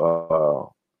for,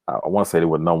 I want to say they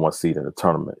were number 1 seed in the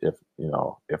tournament if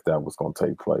that was going to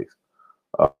take place.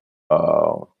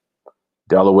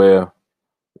 Delaware,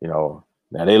 now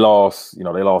they lost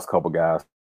a couple guys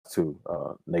too.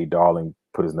 Nate Darling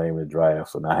put his name in the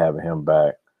draft, so not having him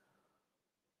back.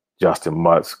 Justin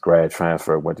Mutz, grad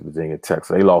transfer, went to Virginia Tech.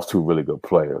 So they lost 2 really good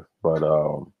players. But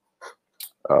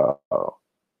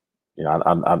you know,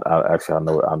 I actually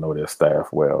I know their staff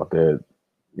well. They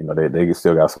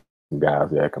still got some guys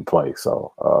that can play.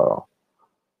 So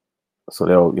so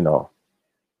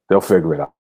they'll figure it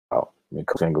out. I mean,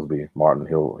 Coach Inglesby, Martin,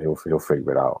 he'll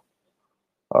figure it out.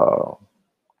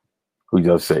 Who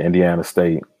just said Indiana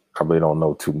State? I really don't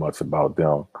know too much about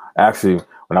them. Actually,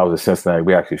 when I was at Cincinnati,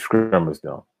 we actually scrimmaged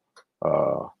them,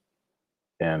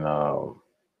 and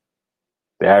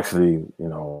they actually,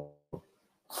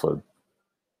 for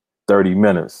 30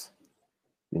 minutes,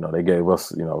 they gave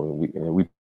us, we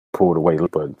pulled away,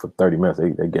 but for 30 minutes,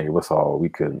 they gave us all we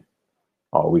can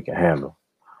handle.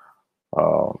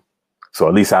 So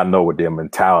at least I know what their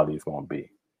mentality is going to be.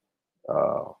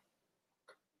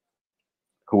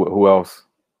 Who else?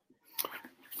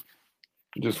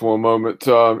 Just one moment.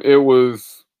 It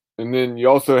was, and then you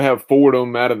also have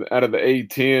Fordham out of the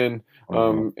A10,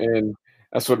 and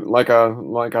that's what like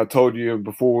I told you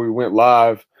before we went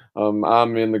live.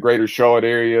 I'm in the Greater Charlotte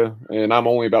area, and I'm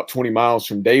only about 20 miles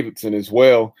from Davidson as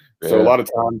well. Yeah. So a lot of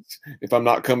times, if I'm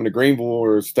not coming to Greenville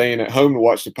or staying at home to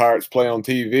watch the Pirates play on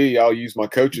TV, I'll use my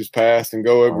coach's pass and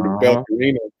go over to Belk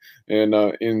Arena. And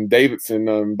in Davidson,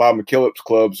 Bob McKillop's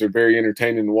clubs are very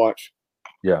entertaining to watch.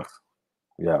 Yes.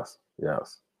 Yeah.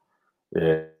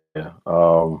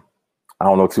 I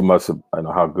don't know too much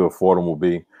about how good Fordham will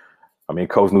be. I mean,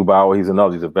 Coach Neubauer, he's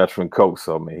a veteran coach.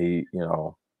 So I mean,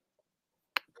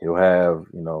 he'll have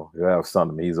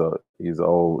something. He's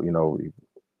old, he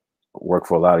worked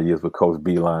for a lot of years with Coach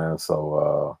Beeline.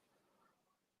 So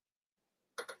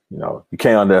you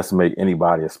can't underestimate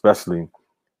anybody, especially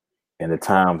in the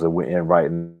times that we're in right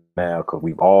now, because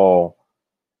we've all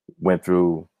went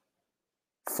through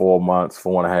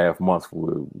 4.5 months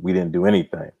where we didn't do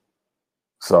anything.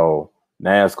 So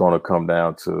now it's going to come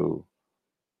down to,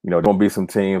 there's going to be some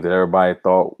teams that everybody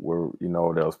thought were, they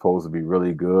were supposed to be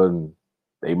really good, and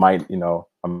they might,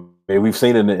 I mean, we've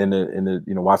seen it in the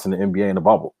watching the NBA in the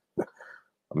bubble.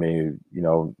 I mean,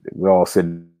 we're all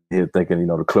sitting here thinking,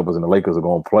 the Clippers and the Lakers are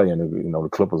going to play, and the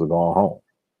Clippers are going home.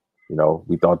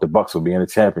 We thought the Bucks would be in the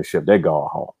championship; they're going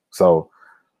home. So,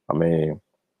 I mean,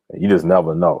 you just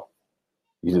never know.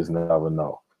 You just never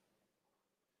know.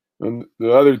 And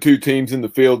the other 2 teams in the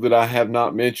field that I have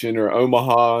not mentioned are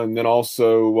Omaha, and then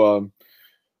also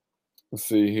let's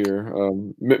see here,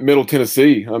 Middle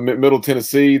Tennessee. Middle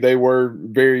Tennessee, they were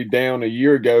very down a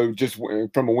year ago, just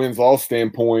from a wins-loss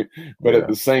standpoint. But at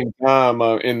the same time,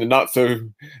 in the not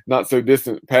so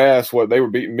distant past, they were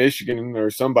beating Michigan or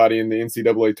somebody in the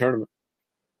NCAA tournament.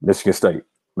 Michigan State.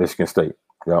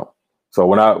 Yeah. So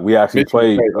we actually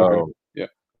played.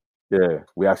 Yeah,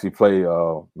 we actually played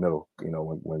Middle.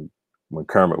 When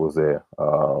Kermit was there.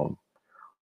 I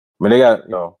mean, they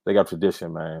got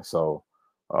tradition, man. So,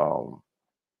 I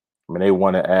mean, they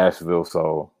won at Asheville.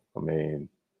 So, I mean,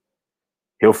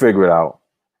 he'll figure it out.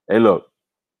 Hey, look,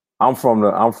 I'm from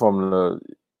the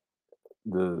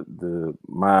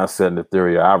mindset and the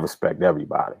theory. I respect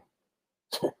everybody.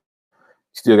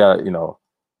 Still got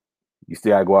you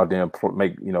still got to go out there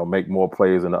and make more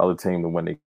plays than the other team to win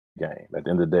the game. At the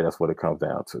end of the day, that's what it comes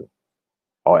down to.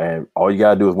 And all you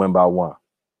gotta do is win by 1.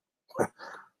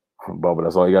 Bubba,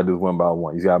 that's all you gotta do is win by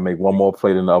 1. You gotta make one more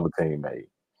play than the other team made.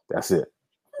 That's it.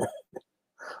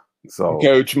 So,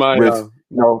 Coach, sorry,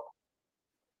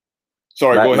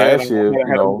 go ahead. Last year, I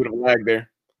had a bit of lag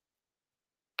there.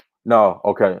 No,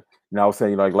 okay. Now I was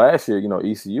saying, like last year,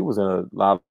 ECU was in a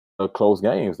lot of close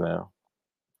games. Now,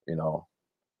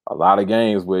 a lot of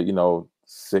games with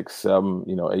 6, 7,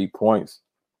 8 points.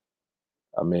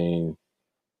 I mean,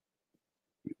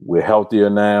 we're healthier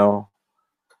now.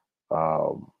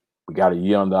 We got a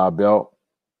year under our belt.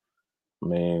 I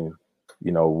mean,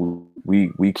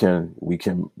 we can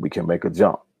make a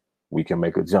jump. We can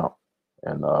make a jump,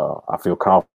 and I feel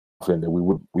confident that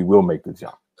we will make the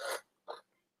jump.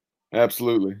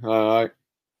 Absolutely.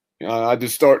 I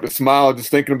just start to smile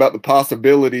just thinking about the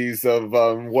possibilities of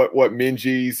what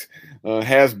Minji's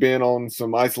has been on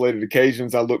some isolated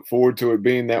occasions. I look forward to it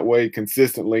being that way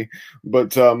consistently.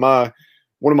 But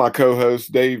one of my co-hosts,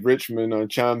 Dave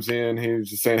Richmond, chimes in. He was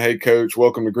just saying, "Hey, Coach,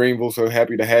 welcome to Greenville. So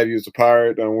happy to have you as a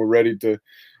Pirate. We're ready to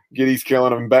get East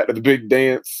Carolina back to the big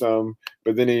dance."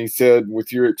 But then he said,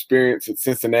 with your experience at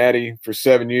Cincinnati for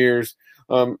 7 years,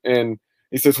 and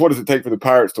he says, "What does it take for the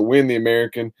Pirates to win the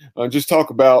American?" Just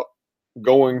talk about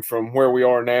going from where we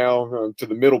are now to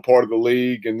the middle part of the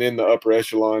league and then the upper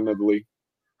echelon of the league.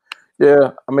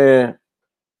 Yeah, I mean,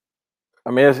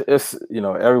 it's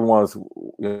everyone's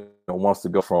wants to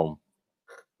go from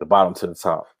the bottom to the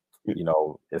top.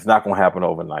 It's not going to happen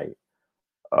overnight.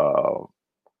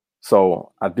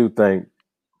 So I do think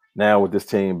now with this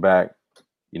team back,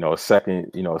 a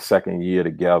second year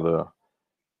together,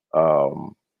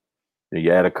 you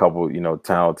add a couple,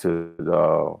 talented,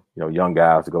 young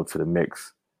guys to go to the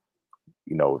mix.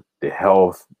 The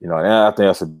health, and I think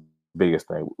that's the biggest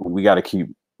thing. We got to keep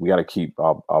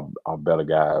our better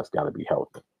guys got to be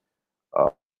healthy.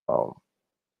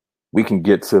 We can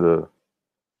get to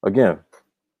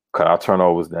cut our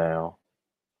turnovers down,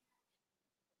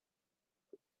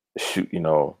 shoot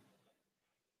the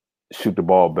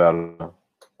ball better.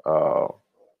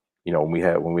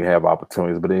 When we have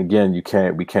opportunities, but then again, we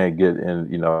can't get in,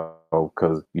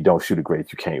 because you don't shoot it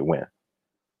great, you can't win.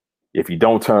 If you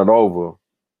don't turn it over,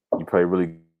 you play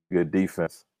really good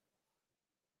defense.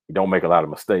 You don't make a lot of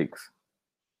mistakes.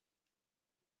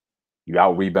 You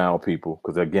out rebound people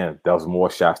because again, there's more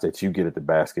shots that you get at the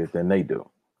basket than they do.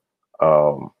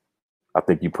 I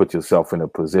think you put yourself in a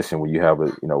position where you have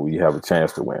a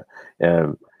chance to win.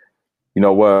 And you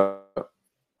know what?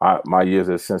 My years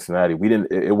at Cincinnati, we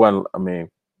didn't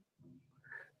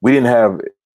have.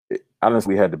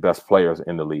 Honestly, we had the best players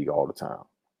in the league all the time.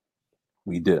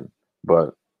 We didn't,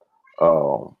 but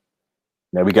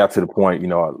now we got to the point.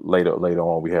 Later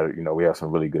on, we had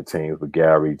some really good teams with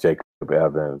Gary, Jacob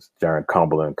Evans, Jaron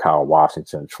Cumberland, Kyle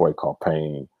Washington, Troy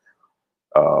Carpane,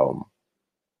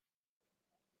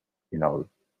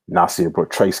 Nasir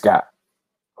Brook, Trey Scott,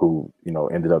 who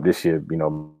ended up this year,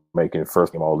 making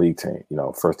first team all league team,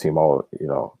 first team all, in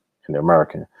the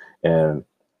American. And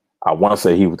I want to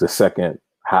say he was the second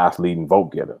highest leading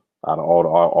vote getter out of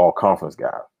all conference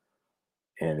guys.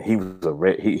 And he was a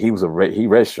red shirt. He was a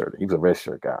red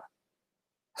shirt guy.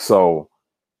 So,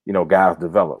 guys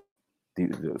develop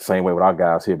the same way with our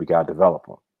guys here. We got to develop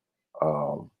them.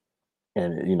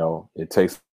 And it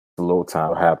takes a little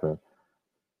time to happen.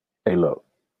 Hey, look,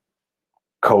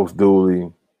 Coach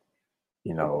Dooley,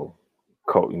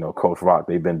 Coach Rock,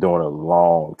 they've been doing it a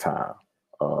long time.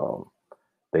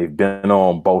 They've been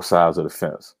on both sides of the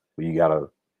fence where you got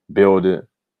to build it.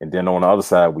 And then on the other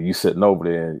side, where you sitting over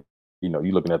there and,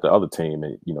 you're looking at the other team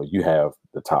and, you have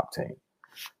the top team.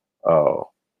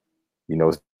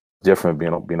 It's different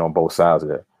being on both sides of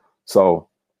that. So,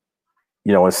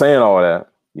 in saying all that,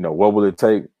 what will it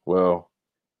take? Well,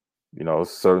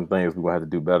 certain things we're going to have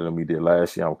to do better than we did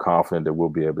last year. I'm confident that we'll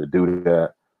be able to do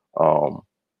that. And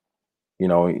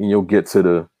you'll get to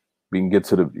the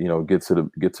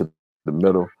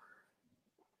middle.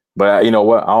 But you know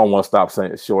what? I don't want to stop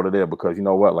saying short of there because you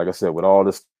know what? Like I said, with all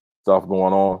this stuff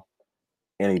going on,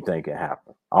 anything can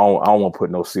happen. I don't want to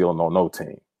put no ceiling on no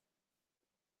team.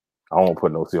 We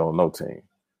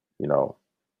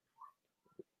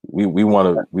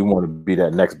want to be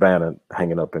that next banner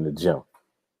hanging up in the gym.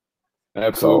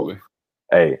 Absolutely. So,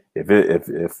 hey, if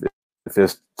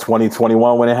it's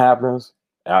 2021 when it happens,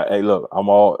 hey, look,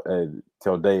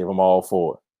 tell Dave I'm all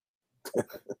for it.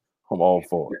 I'm all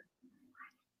for it.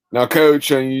 Now,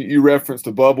 Coach, you referenced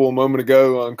the bubble a moment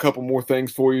ago. A couple more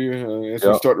things for you as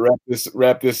we start to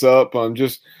wrap this up. So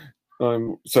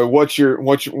what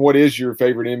is your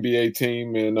favorite NBA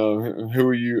team, and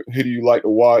who do you like to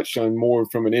watch? More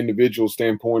from an individual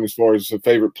standpoint, as far as a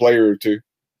favorite player or two.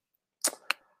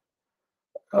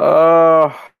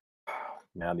 Now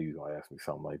you're gonna ask me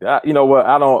something like that. You know what?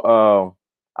 I don't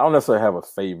necessarily have a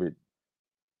favorite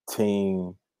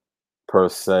team per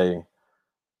se,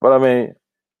 but I mean,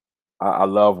 I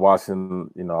love watching.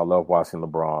 I love watching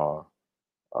LeBron.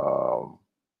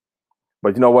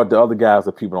 But you know what? The other guys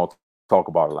that people don't talk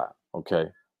about a lot.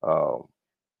 Okay,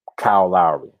 Kyle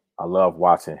Lowry. I love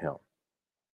watching him.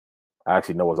 I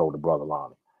actually know his older brother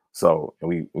Lonnie. So, and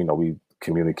we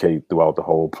communicate throughout the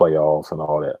whole playoffs and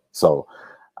all that. So,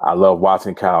 I love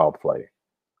watching Kyle play.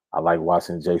 I like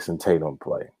watching Jason Tatum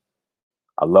play.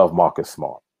 I love Marcus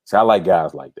Smart. See, I like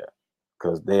guys like that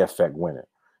because they affect winning.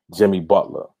 Jimmy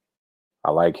Butler. I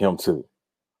like him too.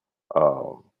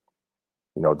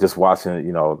 Just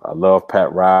watching, I love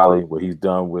Pat Riley, what he's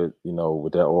done with,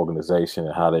 with that organization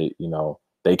and how they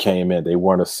came in. They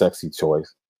weren't a sexy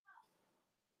choice.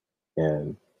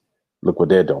 And look what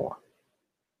they're doing.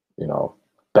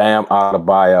 Bam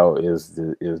Adebayo is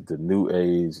the new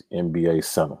age NBA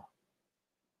center.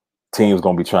 Team's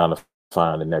gonna be trying to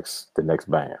find the next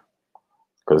Bam.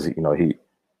 Because he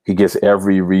gets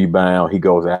every rebound, he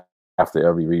goes after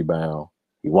every rebound.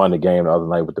 He won the game the other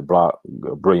night with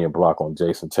a brilliant block on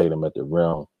Jason Tatum at the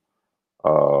rim.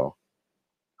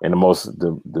 And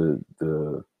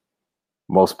the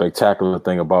most spectacular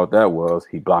thing about that was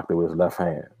he blocked it with his left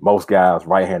hand. Most guys,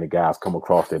 right-handed guys, come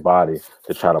across their body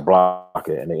to try to block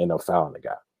it, and they end up fouling the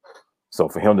guy. So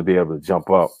for him to be able to jump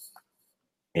up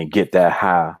and get that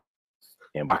high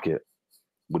and block it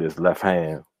with his left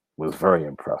hand was very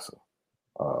impressive.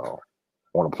 On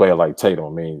a player like Tatum, I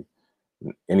mean,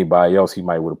 anybody else he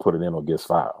might would have put it in or gets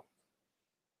fouled.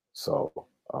 So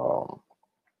I'll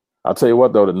tell you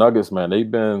what though, the Nuggets, man,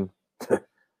 they've been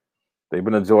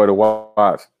a joy to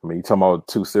watch. I mean, you talking about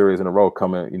 2 series in a row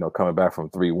coming back from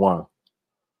 3-1.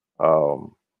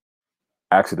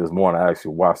 Actually, this morning I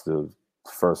actually watched the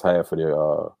first half of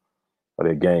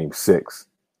their game 6,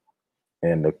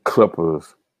 and the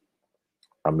Clippers.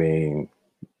 I mean,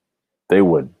 they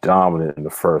were dominant in the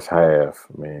first half.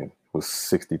 I mean, it was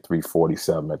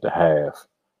 63-47 at the half.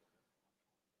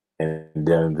 And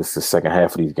then this is the second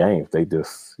half of these games. They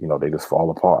just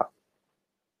fall apart.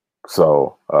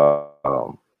 So, but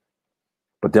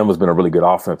Denver's been a really good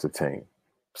offensive team.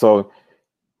 So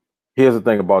here's the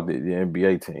thing about the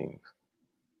NBA teams.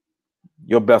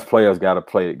 Your best players got to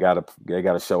play. They got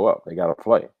to show up. They got to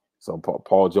play. So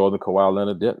Paul George and Kawhi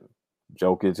Leonard didn't.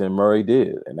 Jokic and Murray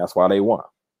did, and that's why they won.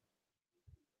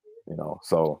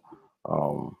 So,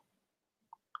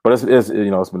 but it's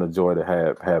been a joy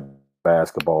to have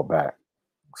basketball back.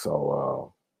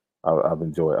 So I've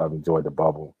enjoyed the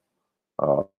bubble.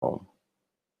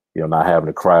 Not having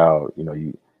a crowd.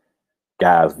 You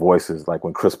guys' voices, like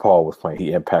when Chris Paul was playing,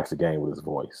 he impacts the game with his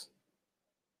voice.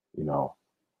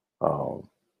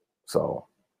 So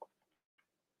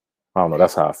I don't know.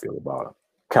 That's how I feel about it.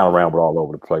 Kind of ramble all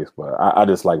over the place, but I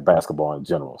just like basketball in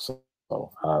general. So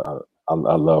I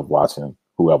love watching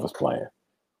whoever's playing.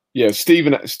 Yeah, Steve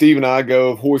and I go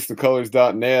of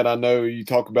hoistthecolors.net. I know you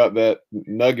talk about that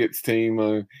Nuggets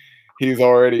team.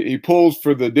 He pulls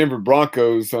for the Denver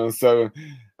Broncos, so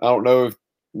I don't know if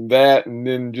that and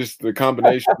then just the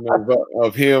combination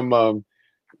of him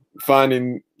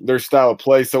finding their style of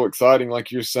play so exciting,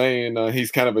 like you're saying,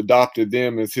 he's kind of adopted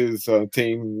them as his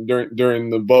team during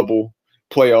the bubble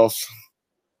playoffs.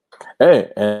 Hey,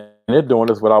 and they're doing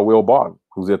this without Will Barton,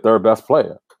 who's their third best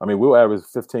player. I mean, Will average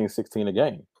 15, 16 a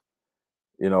game.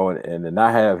 And to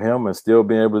not have him and still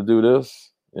being able to do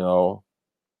this, I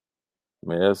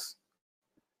mean, it's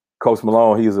Coach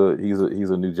Malone. He's a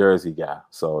New Jersey guy.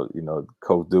 So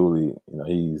Coach Dooley,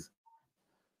 he's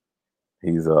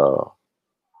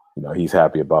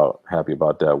happy about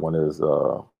that. One of his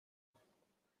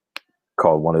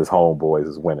called one of his homeboys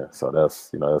is winning. So that's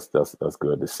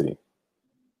good to see.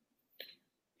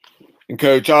 And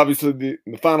Coach, obviously the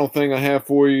final thing I have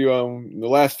for you, the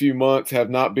last few months have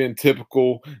not been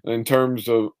typical in terms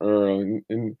of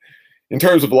in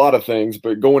terms of a lot of things,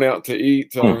 but going out to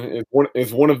eat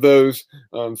is one of those.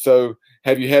 So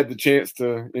have you had the chance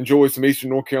to enjoy some Eastern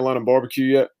North Carolina barbecue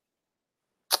yet?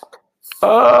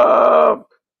 No,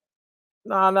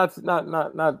 not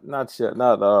yet.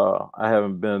 I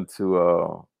haven't been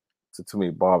to too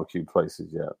many barbecue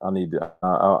places yet. I need to.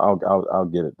 I'll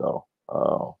get it though.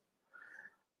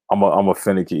 I'm a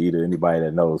finicky eater. Anybody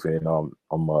that knows me, I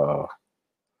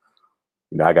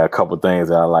got a couple things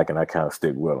that I like, and I kind of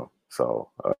stick with them. So,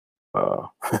 but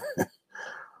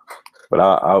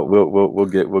we'll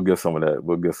get some of that.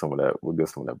 We'll get some of that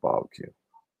barbecue.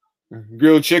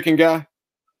 Grilled chicken guy.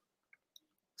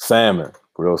 Salmon,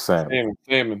 grilled salmon.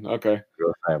 Salmon. Okay.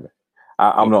 Grilled salmon.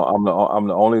 I'm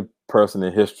the only person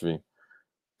in history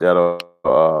that'll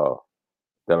go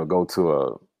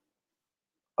to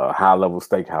a high level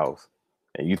steakhouse,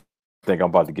 and you think I'm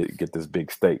about to get this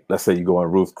big steak. Let's say you go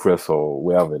in Ruth's Chris or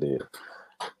wherever it is,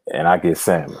 and I get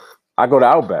salmon. I go to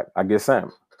Outback, I get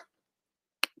salmon.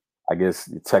 I guess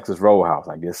Texas Roadhouse,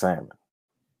 I get salmon.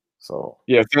 So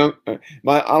yeah, I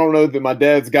don't know that my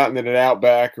dad's gotten it at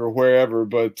Outback or wherever,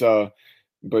 but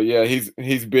yeah,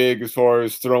 he's big as far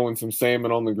as throwing some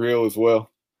salmon on the grill as well.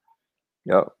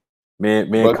 Yep. Me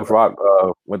and Coach Rock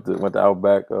went to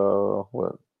Outback 2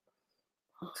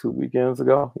 weekends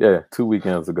ago. Yeah, 2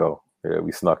 weekends ago. Yeah,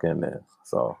 we snuck in there.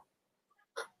 So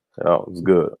yeah, it was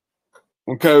good.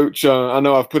 Well, Coach, I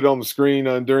know I've put it on the screen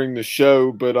during the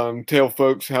show, but tell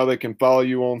folks how they can follow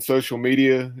you on social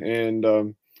media and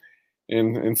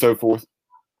so forth.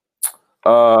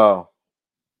 My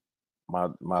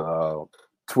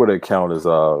Twitter account is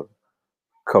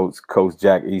Coach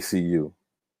Jack ECU.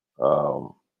 I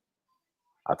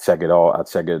check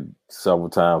it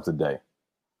several times a day.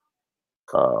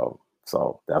 So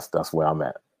that's where I'm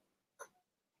at.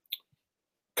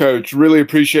 Coach, really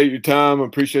appreciate your time.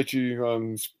 Appreciate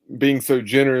you being so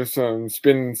generous,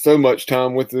 spending so much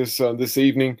time with us this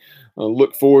evening.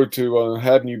 Look forward to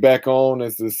having you back on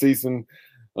as the season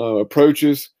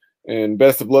approaches. And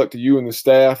best of luck to you and the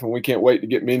staff. And we can't wait to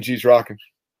get Minji's rocking.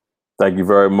 Thank you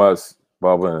very much,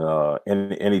 Bubba.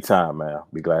 And anytime, man.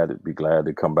 Be glad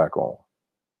to come back on.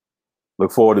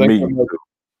 Look forward to meeting you.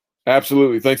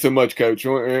 Absolutely. Thanks so much, Coach.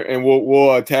 And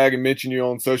we'll tag and mention you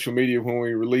on social media when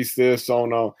we release this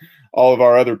on all of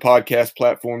our other podcast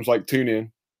platforms like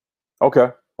TuneIn. Okay.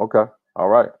 Okay. All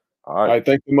right. All All right. right.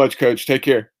 Thanks so much, Coach. Take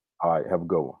care. All right. Have a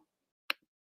good one.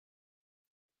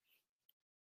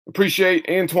 Appreciate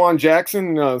Antoine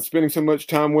Jackson spending so much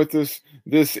time with us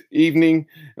this evening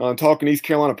talking East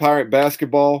Carolina Pirate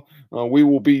basketball. We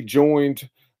will be joined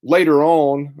later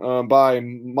on by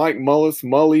Mike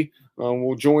Mully.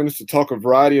 Will join us to talk a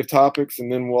variety of topics,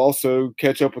 and then we'll also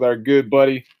catch up with our good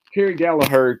buddy Terry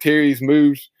Gallagher. Terry's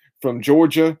moved from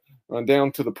Georgia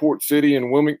down to the port city in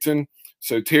Wilmington,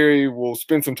 so Terry will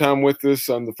spend some time with us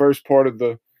on the first part of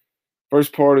the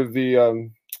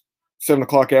 7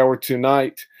 o'clock hour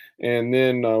tonight. And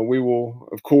then we will,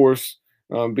 of course,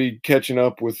 be catching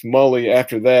up with Mully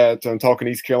after that, talking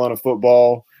East Carolina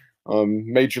football,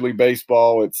 Major League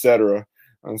Baseball, etc.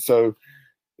 And so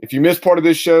if you missed part of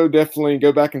this show, definitely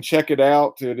go back and check it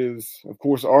out. It is, of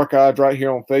course, archived right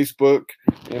here on Facebook.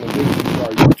 In addition to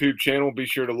our YouTube channel, be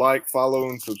sure to like, follow,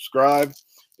 and subscribe.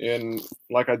 And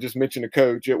like I just mentioned to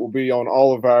Coach, it will be on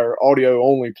all of our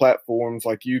audio-only platforms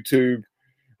like YouTube,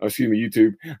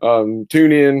 TuneIn,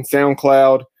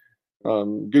 SoundCloud,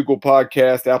 Google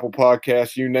Podcast, Apple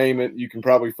Podcast, you name it. You can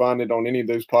probably find it on any of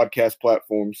those podcast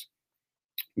platforms.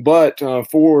 But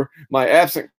for my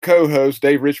absent co-hosts,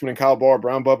 Dave Richmond and Kyle Barber,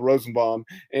 I'm Bubba Rosenbaum,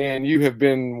 and you have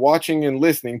been watching and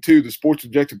listening to the Sports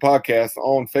Objective Podcast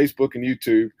on Facebook and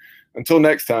YouTube. Until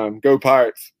next time, go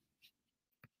Pirates.